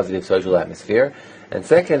this positive social atmosphere. And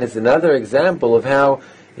second, it's another example of how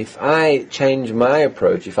if I change my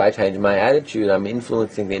approach, if I change my attitude, I'm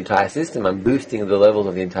influencing the entire system, I'm boosting the levels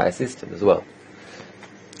of the entire system as well.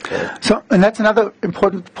 So, and that's another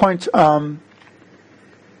important point, that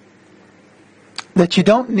you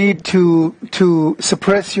don't need to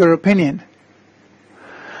suppress your opinion.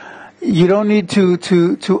 You don't need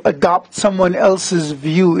to adopt someone else's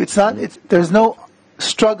view. There's no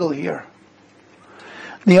struggle here.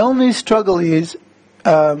 The only struggle is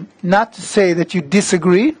not to say that you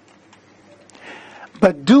disagree,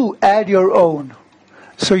 but do add your own.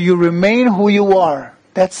 So you remain who you are.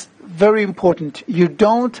 That's very important. You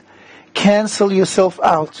don't cancel yourself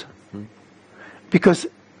out, because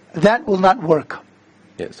that will not work.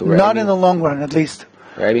 Yeah, so not in the long run, at least.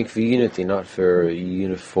 We're aiming for unity, not for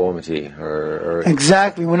uniformity.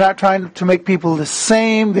 Exactly. We're not trying to make people the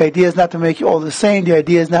same. The idea is not to make you all the same. The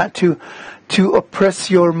idea is not to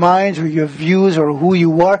oppress your minds or your views or who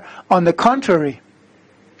you are. On the contrary,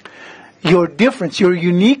 your difference, your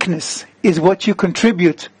uniqueness is what you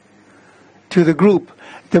contribute to the group.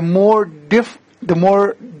 The more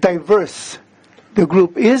diverse the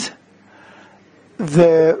group is,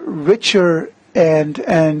 the richer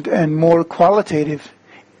and more qualitative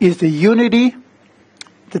is the unity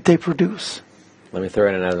that they produce. Let me throw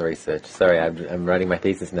in another research. Sorry, I'm writing my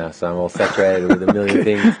thesis now, so I'm all saturated with a million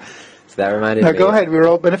things. So that reminded me. Go ahead. We're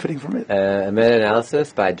all benefiting from it. A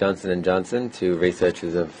meta-analysis by Johnson & Johnson, two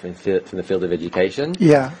researchers from the field of education.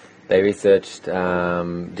 Yeah. They researched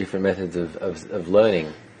different methods of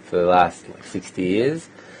learning for the last 60 years,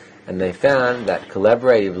 And they found that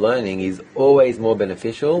collaborative learning is always more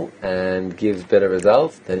beneficial and gives better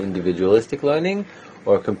results than individualistic learning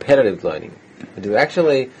or competitive learning. It is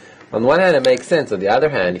actually, on one hand, it makes sense. On the other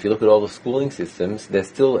hand, if you look at all the schooling systems, they're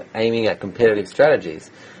still aiming at competitive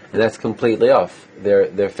strategies, and that's completely off.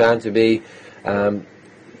 They're found to be.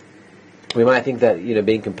 We might think that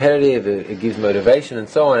being competitive it gives motivation and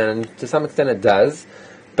so on, and to some extent it does.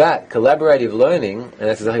 But collaborative learning, and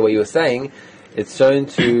that's exactly what you were saying, it's shown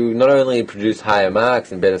to not only produce higher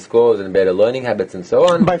marks and better scores and better learning habits and so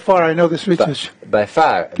on. By far, I know this research. By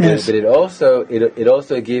far, yes. But it also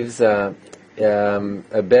gives a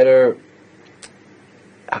better,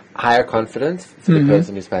 higher confidence for the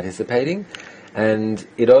person who's participating, and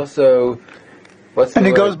it also.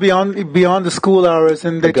 It goes beyond the school hours,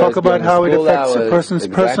 and they talk about how it affects a person's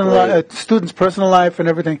personal life, student's personal life, and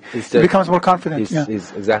everything. It becomes more confident.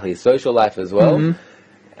 Exactly, social life as well.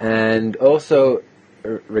 And also,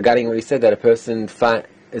 regarding what you said, that a person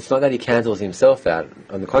it's not that he cancels himself out.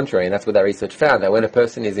 On the contrary, and that's what that research found, that when a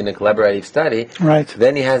person is in a collaborative study,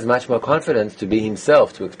 then he has much more confidence to be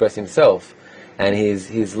himself, to express himself, and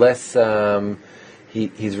he's less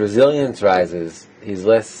his resilience rises. He's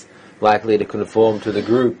less likely to conform to the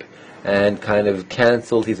group and kind of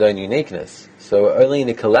cancel his own uniqueness. So only in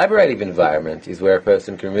a collaborative environment is where a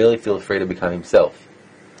person can really feel free to become himself.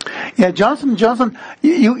 Yeah, Johnson,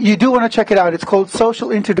 you do want to check it out. It's called Social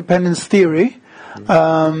Interdependence Theory.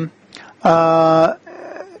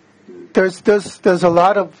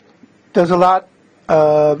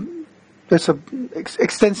 There's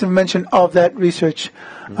extensive mention of that research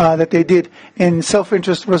that they did in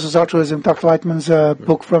Self-Interest versus Altruism, Dr. Lightman's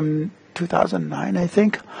book from 2009, I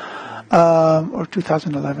think, or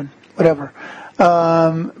 2011, whatever.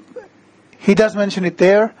 He does mention it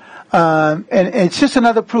there, and it's just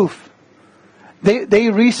another proof. They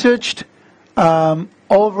researched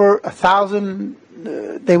over 1,000.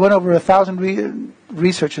 They went over 1,000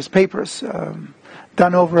 researchers' papers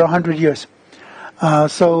done over 100 years.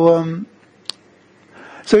 So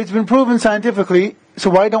it's been proven scientifically. So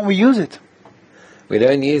why don't we use it? We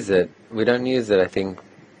don't use it. I think.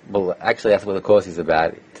 Well, actually, that's what the course is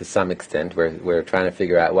about. To some extent, we're trying to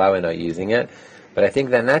figure out why we're not using it. But I think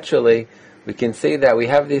that naturally, we can see that we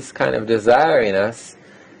have this kind of desire in us.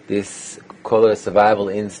 This, call it a survival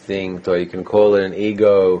instinct, or you can call it an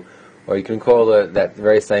ego, or you can call it that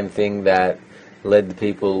very same thing that led the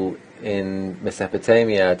people in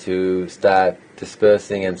Mesopotamia to start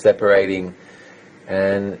dispersing and separating,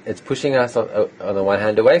 and it's pushing us on the one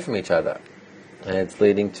hand away from each other, and it's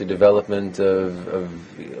leading to development of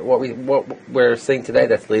what we're seeing today.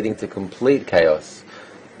 That's leading to complete chaos,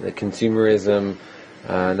 the consumerism,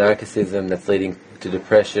 narcissism. That's leading to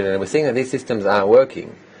depression, and we're seeing that these systems aren't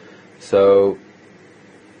working. So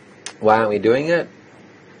why aren't we doing it?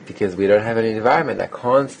 Because we don't have an environment that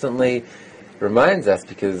constantly reminds us,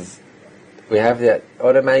 because we have that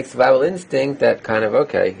automatic survival instinct that kind of,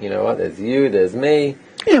 okay, you know what, there's you, there's me.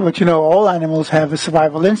 Yeah, but all animals have a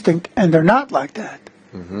survival instinct, and they're not like that.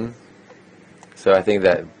 So I think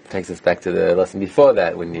that takes us back to the lesson before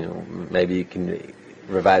that, when, maybe you can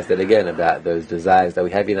revise that again about those desires that we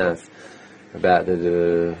have in us, about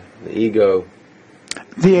the ego.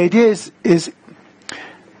 The idea is,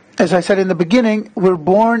 as I said in the beginning, we're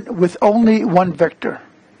born with only one vector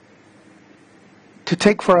to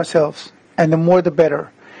take for ourselves, and the more the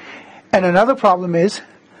better. And another problem is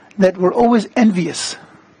that we're always envious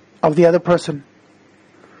of the other person.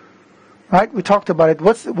 Right? We talked about it.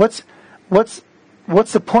 What's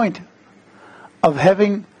the point of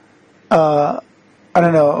having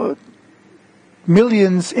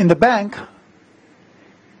millions in the bank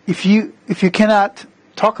if you cannot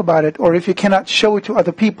talk about it, or if you cannot show it to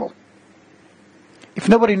other people? If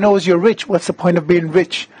nobody knows you're rich, what's the point of being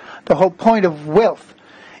rich? The whole point of wealth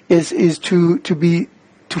is to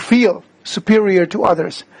feel superior to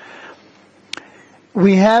others.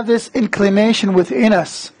 We have this inclination within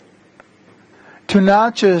us to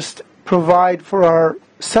not just provide for our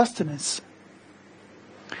sustenance,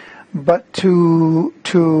 but to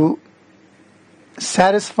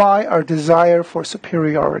satisfy our desire for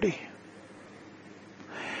superiority.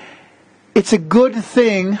 It's a good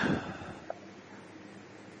thing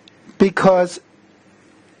because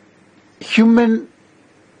the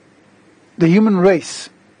human race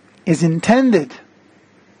is intended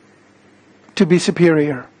to be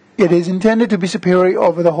superior. It is intended to be superior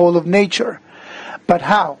over the whole of nature. But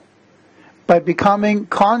how? By becoming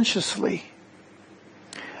consciously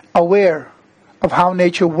aware of how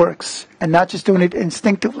nature works, and not just doing it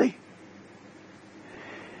instinctively.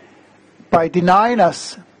 By denying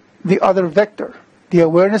us the other vector, the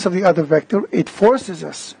awareness of the other vector, it forces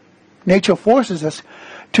us Nature forces us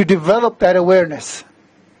to develop that awareness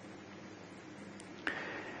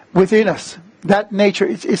within us. That nature,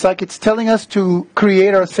 it's like it's telling us to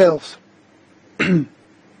create ourselves. To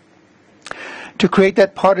create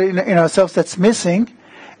that part in ourselves that's missing,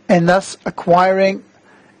 and thus acquiring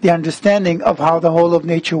the understanding of how the whole of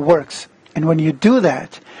nature works. And when you do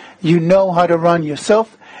that, you know how to run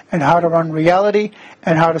yourself, and how to run reality,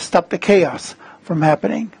 and how to stop the chaos from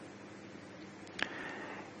happening.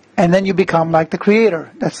 And then you become like the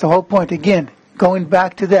Creator. That's the whole point. Again, going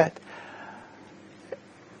back to that.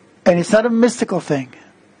 And it's not a mystical thing.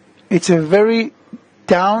 It's a very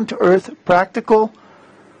down-to-earth, practical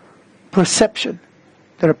perception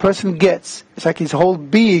that a person gets. It's like his whole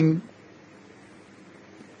being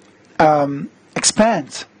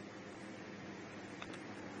expands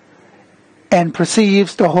and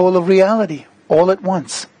perceives the whole of reality all at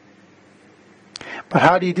once. But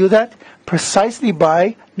how do you do that? Precisely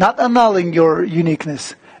by not annulling your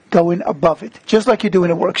uniqueness, going above it, just like you do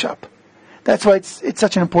in a workshop. That's why it's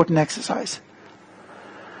such an important exercise.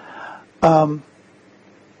 So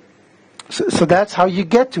that's how you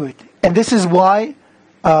get to it. And this is why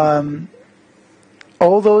all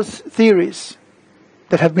those theories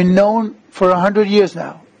that have been known for 100 years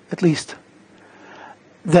now, at least,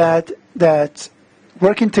 that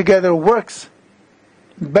working together works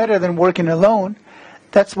better than working alone,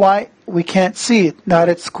 that's why we can't see it, not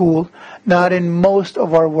at school, not in most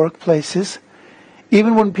of our workplaces.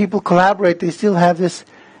 Even when people collaborate, they still have this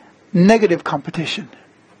negative competition.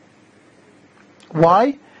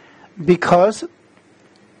 Why? Because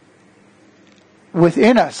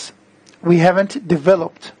within us, we haven't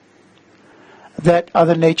developed that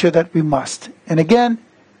other nature that we must. And again,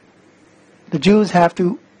 the Jews have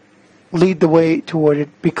to lead the way toward it,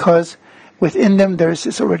 because within them there is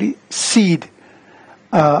this already seed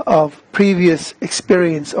of previous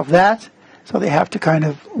experience of that. So they have to kind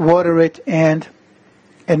of water it and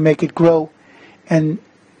make it grow and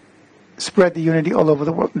spread the unity all over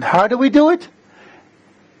the world. And how do we do it?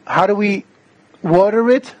 How do we water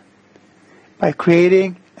it? By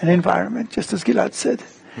creating an environment, just as Gilad said.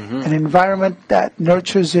 Mm-hmm. An environment that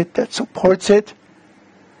nurtures it, that supports it.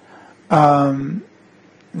 The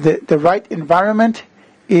right environment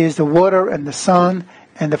is the water and the sun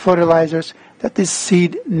and the fertilizers that this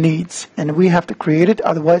seed needs. And we have to create it,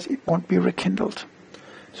 otherwise it won't be rekindled.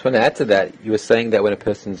 Just want to add to that. You were saying that when a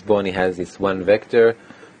person's born, he has this one vector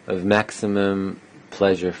of maximum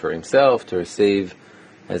pleasure for himself, to receive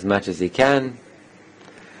as much as he can.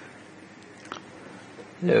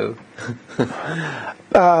 No.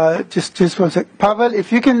 Just for a sec. Pavel,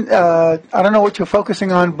 if you can, I don't know what you're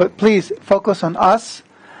focusing on, but please focus on us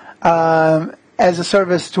as a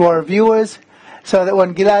service to our viewers, so that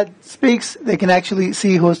when Gilad speaks, they can actually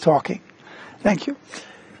see who's talking. Thank you.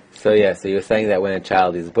 So you're saying that when a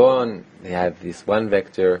child is born, they have this one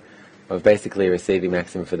vector of basically receiving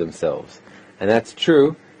maximum for themselves. And that's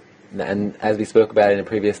true, and as we spoke about in the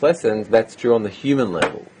previous lessons, that's true on the human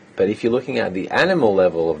level. But if you're looking at the animal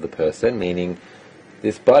level of the person, meaning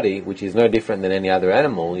this body, which is no different than any other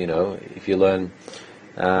animal, if you learn,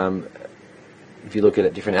 if you look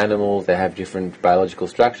at different animals, they have different biological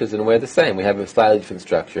structures, and we're the same. We have a slightly different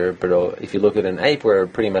structure, but if you look at an ape, we're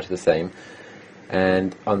pretty much the same.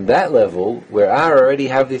 And on that level, we already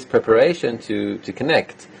have this preparation to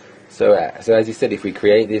connect. So as you said, if we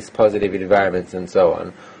create these positive environments and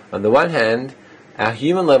so on the one hand, our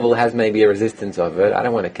human level has maybe a resistance of it. I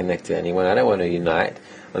don't want to connect to anyone. I don't want to unite.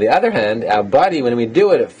 On the other hand, our body, when we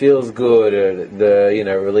do it, it feels good.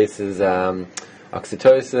 Releases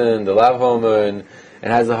oxytocin, the love hormone. It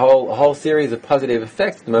has a whole series of positive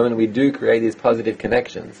effects the moment we do create these positive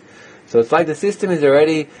connections. So it's like the system is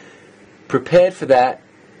already prepared for that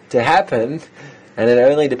to happen, and it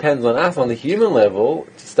only depends on us on the human level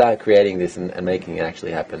to start creating this and making it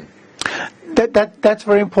actually happen. That's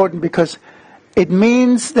very important, because it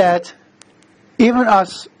means that even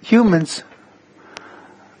us humans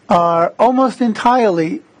are almost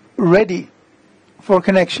entirely ready for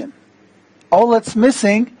connection. All that's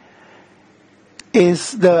missing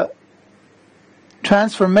is the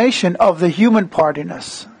transformation of the human part in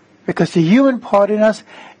us. Because the human part in us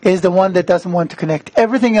is the one that doesn't want to connect.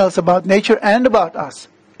 Everything else about nature and about us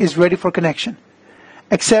is ready for connection,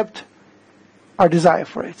 except our desire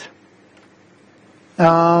for it.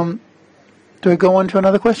 Do we go on to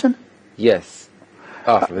another question? Yes.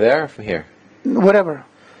 From there or from here? Whatever.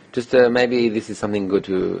 Just maybe this is something good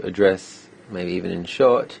to address, maybe even in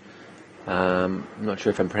short. I'm not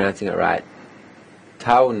sure if I'm pronouncing it right.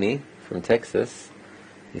 Tauni from Texas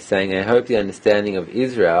is saying, I hope the understanding of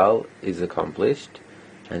Israel is accomplished.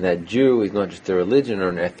 And that Jew is not just a religion or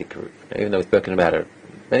an ethnic group. Even though we've spoken about it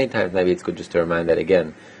many times, maybe it's good just to remind that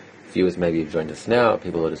again. Viewers maybe have joined us now,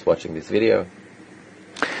 people who are just watching this video.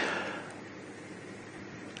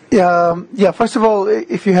 Yeah, first of all,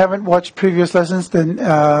 if you haven't watched previous lessons, then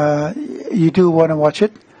you do want to watch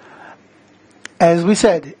it. As we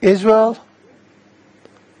said, Israel,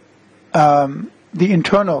 the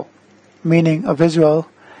internal meaning of Israel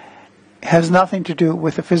has nothing to do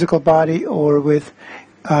with the physical body or with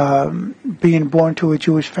being born to a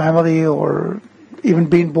Jewish family or even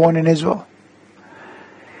being born in Israel.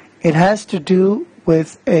 It has to do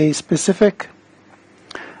with a specific,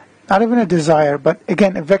 not even a desire, but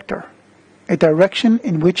again a vector, a direction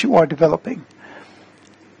in which you are developing.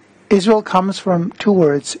 Israel comes from two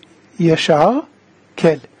words, yashar,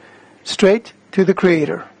 kel, straight to the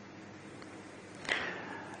Creator.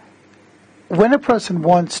 When a person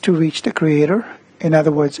wants to reach the Creator, in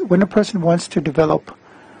other words, when a person wants to develop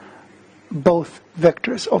both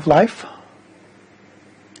vectors of life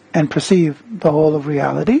and perceive the whole of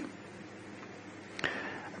reality,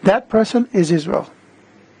 that person is Israel.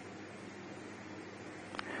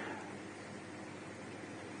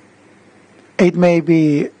 It may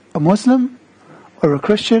be a Muslim or a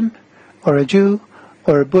Christian or a Jew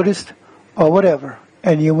or a Buddhist or whatever,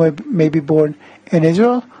 and you may be born in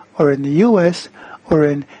Israel or in the US or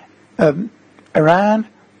in Iran,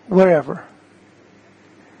 wherever.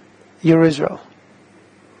 You're Israel.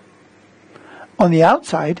 On the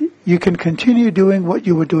outside, you can continue doing what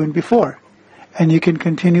you were doing before, and you can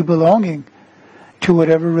continue belonging to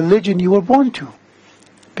whatever religion you were born to.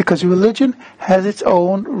 Because religion has its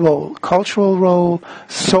own role, cultural role,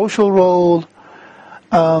 social role,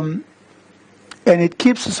 and it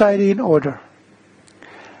keeps society in order.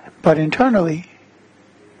 But internally,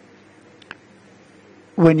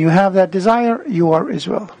 when you have that desire, you are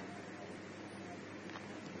Israel.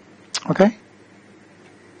 Okay?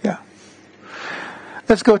 Yeah.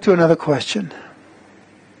 Let's go to another question.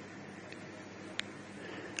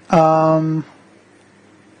 I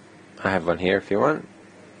have one here if you want.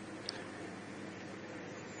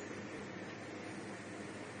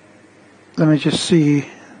 Let me just see.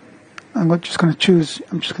 I'm just going to choose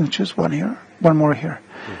one here. One more here.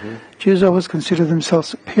 Mm-hmm. Jews always consider themselves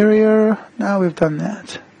superior. Now we've done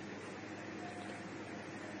that.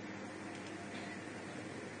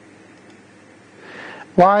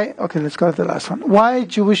 Why? Okay, let's go to the last one. Why the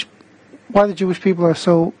Jewish people are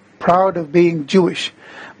so proud of being Jewish,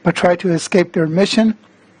 but try to escape their mission,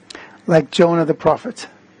 like Jonah the prophet?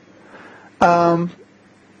 Well,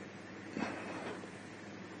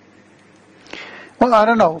 I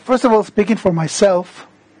don't know. First of all, speaking for myself,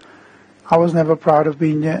 I was never proud of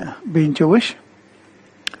being Jewish,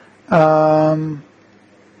 and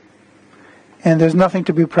there's nothing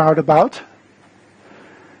to be proud about.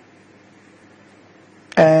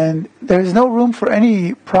 And there is no room for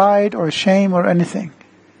any pride or shame or anything.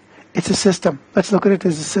 It's a system. Let's look at it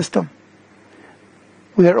as a system.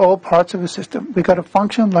 We are all parts of a system. We got to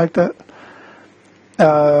function like the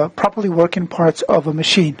properly working parts of a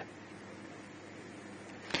machine.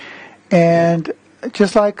 And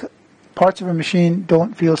just like parts of a machine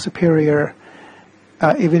don't feel superior,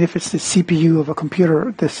 even if it's the CPU of a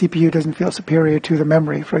computer, the CPU doesn't feel superior to the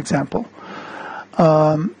memory, for example.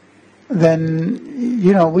 Then,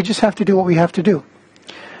 we just have to do what we have to do.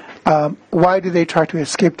 Why do they try to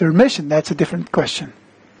escape their mission? That's a different question.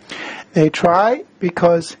 They try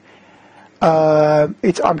because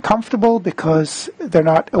it's uncomfortable, because they're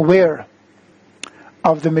not aware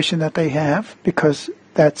of the mission that they have, because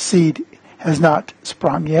that seed has not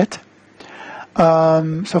sprung yet.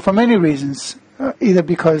 So for many reasons, either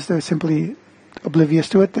because they're simply oblivious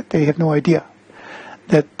to it, that they have no idea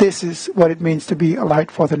that this is what it means to be a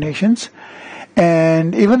light for the nations.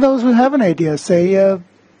 And even those who have an idea say,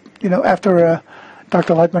 after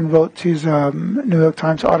Dr. Lightman wrote his New York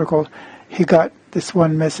Times article, he got this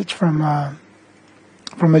one message from a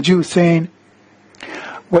Jew saying,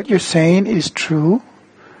 "What you're saying is true,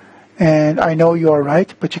 and I know you are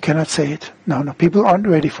right, but you cannot say it." No, people aren't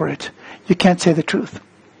ready for it. You can't say the truth.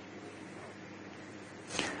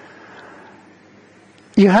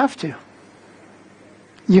 You have to.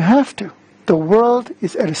 You have to. The world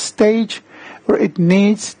is at a stage where it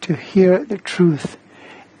needs to hear the truth.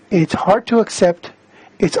 It's hard to accept.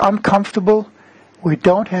 It's uncomfortable. We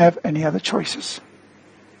don't have any other choices.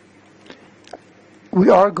 We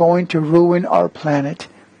are going to ruin our planet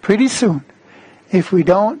pretty soon if we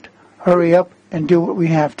don't hurry up and do what we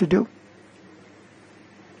have to do.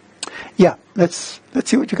 Yeah, let's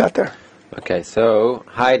see what you got there. Okay, so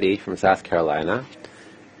Heidi from South Carolina,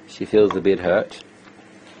 she feels a bit hurt.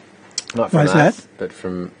 Not Why from is us, that? but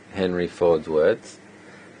from Henry Ford's words.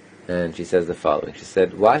 And she says the following. She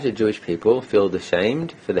said, "Why should Jewish people feel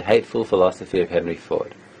ashamed for the hateful philosophy of Henry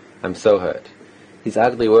Ford? I'm so hurt. His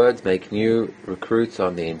ugly words make new recruits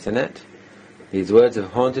on the internet. These words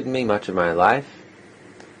have haunted me much of my life,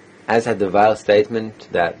 as had the vile statement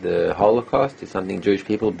that the Holocaust is something Jewish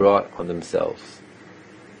people brought on themselves.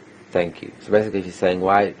 Thank you." So basically she's saying,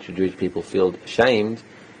 why should Jewish people feel ashamed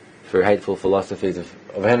for hateful philosophies of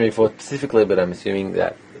Henry Ford specifically, but I'm assuming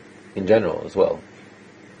that in general as well.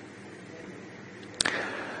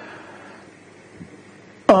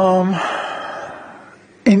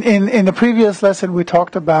 In the previous lesson, we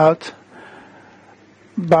talked about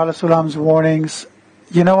Bala Sulam's warnings.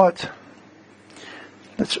 You know what?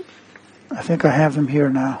 I think I have them here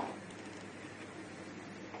now.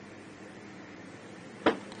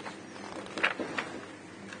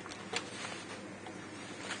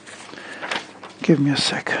 Give me a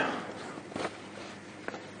sec.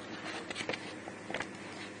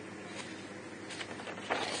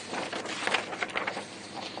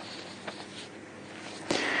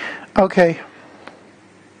 Okay.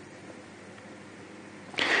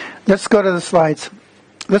 Let's go to the slides.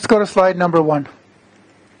 Let's go to slide number 1.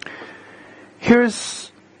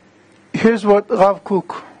 Here's what Rav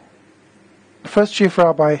Kook, the first chief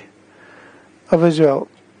rabbi of Israel,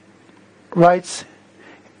 writes.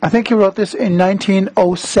 I think he wrote this in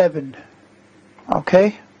 1907.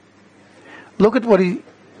 Okay? Look at what he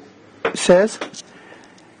says.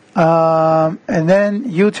 And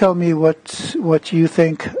then you tell me what you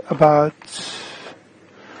think about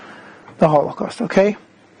the Holocaust, okay?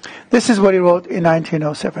 This is what he wrote in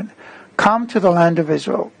 1907. Come to the land of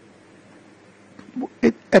Israel.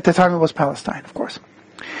 At the time it was Palestine, of course.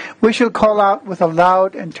 We shall call out with a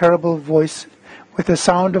loud and terrible voice, with the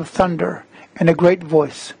sound of thunder, and a great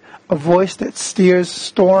voice, a voice that steers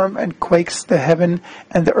storm and quakes the heaven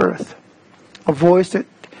and the earth, a voice that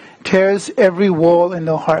tears every wall in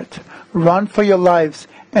the heart. Run for your lives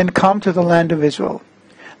and come to the land of Israel.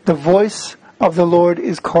 The voice of the Lord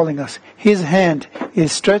is calling us. His hand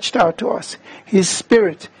is stretched out to us. His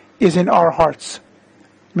spirit is in our hearts,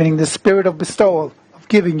 meaning the spirit of bestowal, of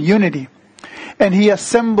giving, unity. And he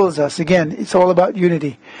assembles us, again, it's all about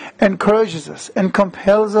unity, encourages us and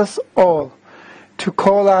compels us all to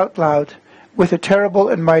call out loud with a terrible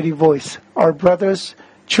and mighty voice, our brothers,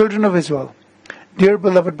 children of Israel, dear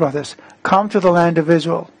beloved brothers, come to the land of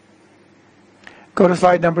Israel. Go to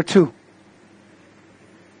slide number 2.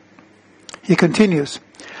 He continues,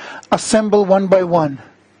 assemble one by one.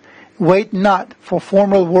 Wait not for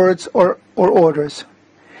formal words or orders.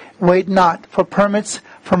 Wait not for permits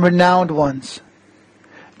from renowned ones.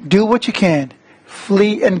 Do what you can.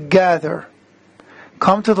 Flee and gather.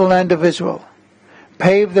 Come to the land of Israel.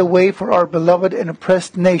 Pave the way for our beloved and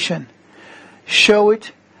oppressed nation. Show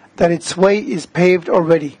it that its way is paved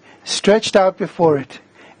already, stretched out before it.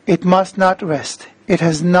 It must not rest. It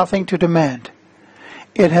has nothing to demand.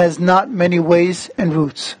 It has not many ways and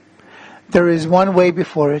routes. There is one way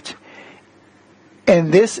before it,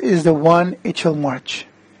 and this is the one it shall march.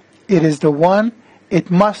 It is the one it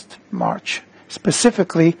must march,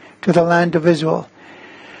 specifically to the land of Israel.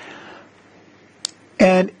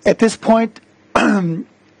 And at this point,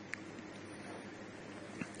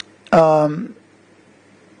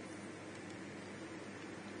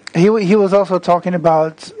 he was also talking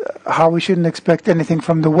about how we shouldn't expect anything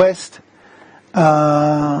from the West,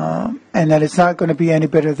 and that it's not going to be any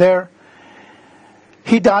better there.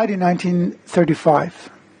 He died in 1935,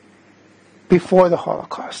 before the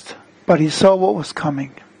Holocaust, but he saw what was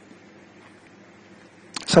coming.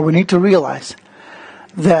 So we need to realize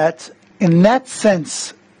that in that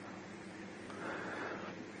sense,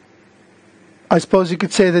 I suppose you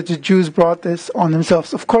could say that the Jews brought this on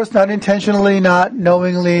themselves. Of course, not intentionally, not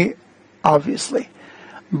knowingly, obviously.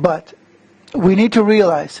 But we need to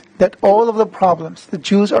realize that all of the problems the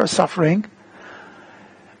Jews are suffering,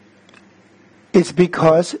 it's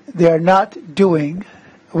because we are not doing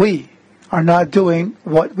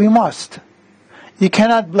what we must. You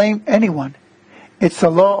cannot blame anyone. It's the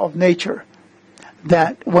law of nature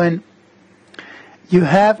that when you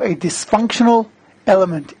have a dysfunctional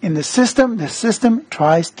element in the system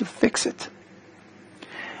tries to fix it.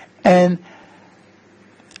 And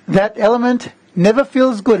that element never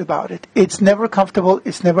feels good about it. It's never comfortable.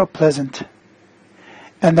 It's never pleasant.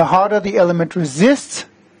 And the harder the element resists,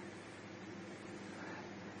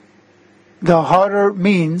 the harder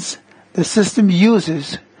means the system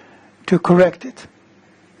uses to correct it.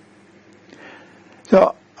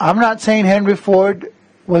 So I'm not saying Henry Ford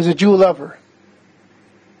was a Jew lover.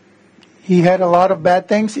 He had a lot of bad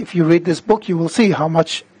things. If you read this book, you will see how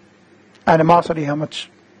much animosity, how much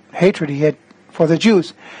hatred he had for the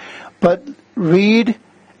Jews. But read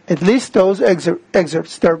at least those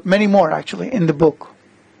excerpts. There are many more, actually, in the book,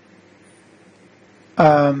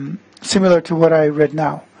 similar to what I read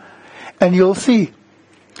now. And you'll see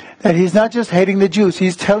that he's not just hating the Jews,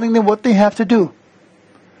 he's telling them what they have to do.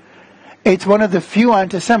 It's one of the few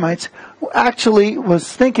anti-Semites who actually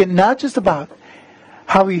was thinking not just about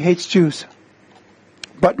how he hates Jews,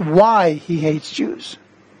 but why he hates Jews.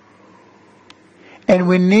 And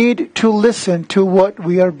we need to listen to what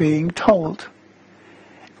we are being told.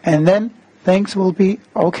 And then things will be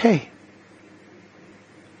okay.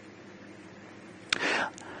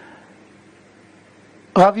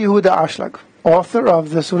 Rav Yehuda Ashlag, author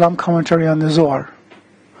of the Sulam commentary on the Zohar,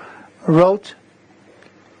 wrote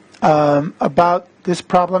about this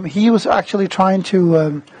problem. He was actually trying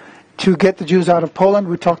to get the Jews out of Poland.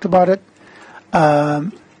 We talked about it.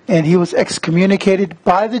 And he was excommunicated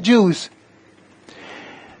by the Jews.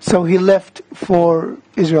 So he left for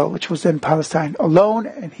Israel, which was then Palestine, alone.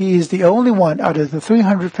 And he is the only one out of the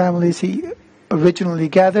 300 families he originally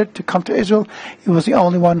gathered to come to Israel. He was the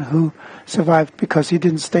only one who survived because he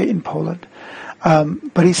didn't stay in Poland.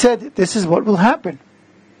 But he said, this is what will happen.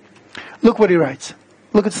 Look what he writes.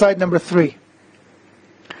 Look at slide number 3.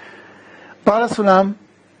 Barasulam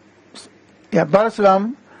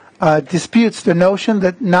disputes the notion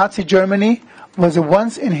that Nazi Germany was a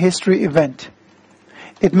once-in-history event.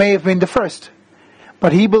 It may have been the first,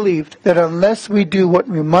 but he believed that unless we do what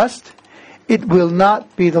we must, it will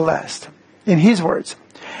not be the last. In his words,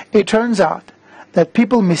 it turns out that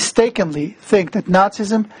people mistakenly think that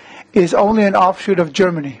Nazism is only an offshoot of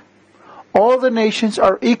Germany. All the nations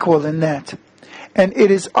are equal in that, and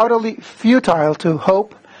it is utterly futile to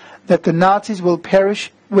hope that the Nazis will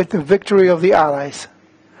perish with the victory of the Allies.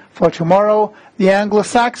 For tomorrow, the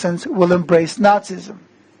Anglo-Saxons will embrace Nazism.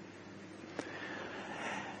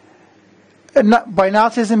 And by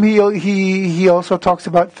Nazism, he also talks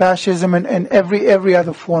about fascism and every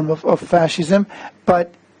other form of fascism.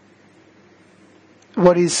 But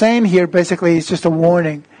what he's saying here basically is just a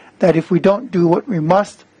warning that if we don't do what we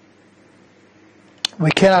must,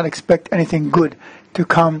 we cannot expect anything good to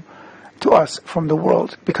come to us from the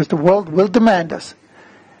world, because the world will demand us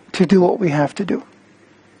to do what we have to do.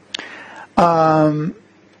 And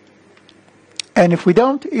if we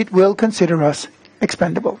don't, it will consider us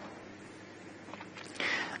expendable.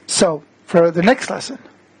 So, for the next lesson,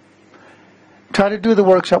 try to do the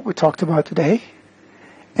workshop we talked about today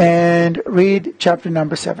and read chapter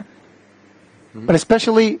number 7. Mm-hmm. But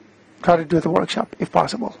especially try to do the workshop if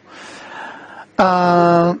possible.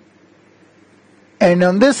 And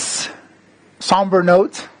on this somber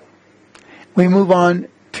note, we move on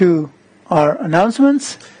to our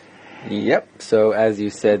announcements. Yep. So as you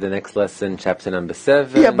said, the next lesson, chapter number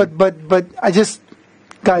 7. Yeah, but I just,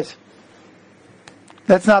 guys,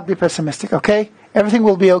 let's not be pessimistic, okay? Everything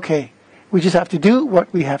will be okay. We just have to do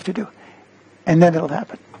what we have to do, and then it'll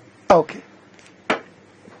happen. Okay.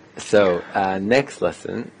 So next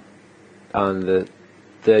lesson on the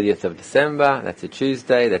 30th of December. That's a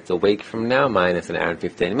Tuesday. That's a week from now, minus an hour and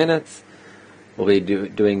 15 minutes. We'll be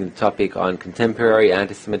doing the topic on contemporary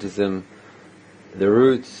anti-Semitism, the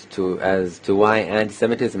roots as to why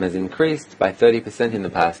anti-Semitism has increased by 30% in the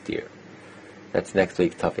past year. That's next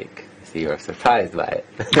week's topic. So you're surprised by it.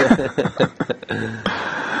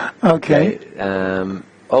 Okay.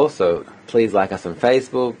 Also, please like us on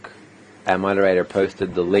Facebook. Our moderator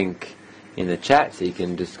posted the link in the chat, so you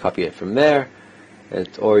can just copy it from there.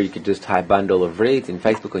 Or you could just type bundle of reads in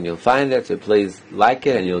Facebook and you'll find it. So please like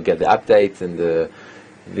it and you'll get the updates, and the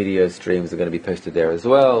video streams are going to be posted there as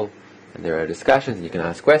well. And there are discussions and you can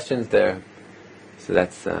ask questions there. So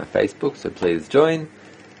that's Facebook, so please join.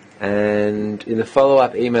 And in the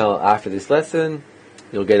follow-up email after this lesson,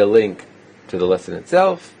 you'll get a link to the lesson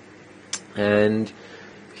itself. And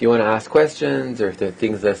if you want to ask questions, or if there are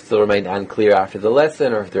things that still remain unclear after the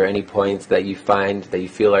lesson, or if there are any points that you find that you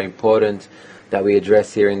feel are important that we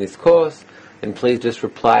address here in this course, then please just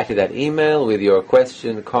reply to that email with your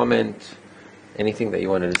question, comment, anything that you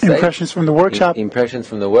wanted to say. Impressions from the workshop. Impressions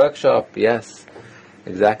from the workshop, yes,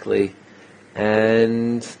 exactly.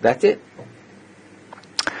 And that's it.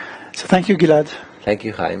 So thank you, Gilad. Thank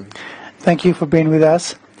you, Chaim. Thank you for being with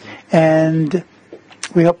us. And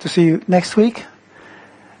we hope to see you next week.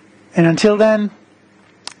 And until then,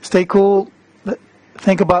 stay cool.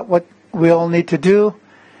 Think about what we all need to do.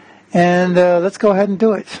 And let's go ahead and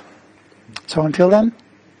do it. So until then,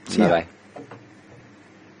 see you. Bye-bye.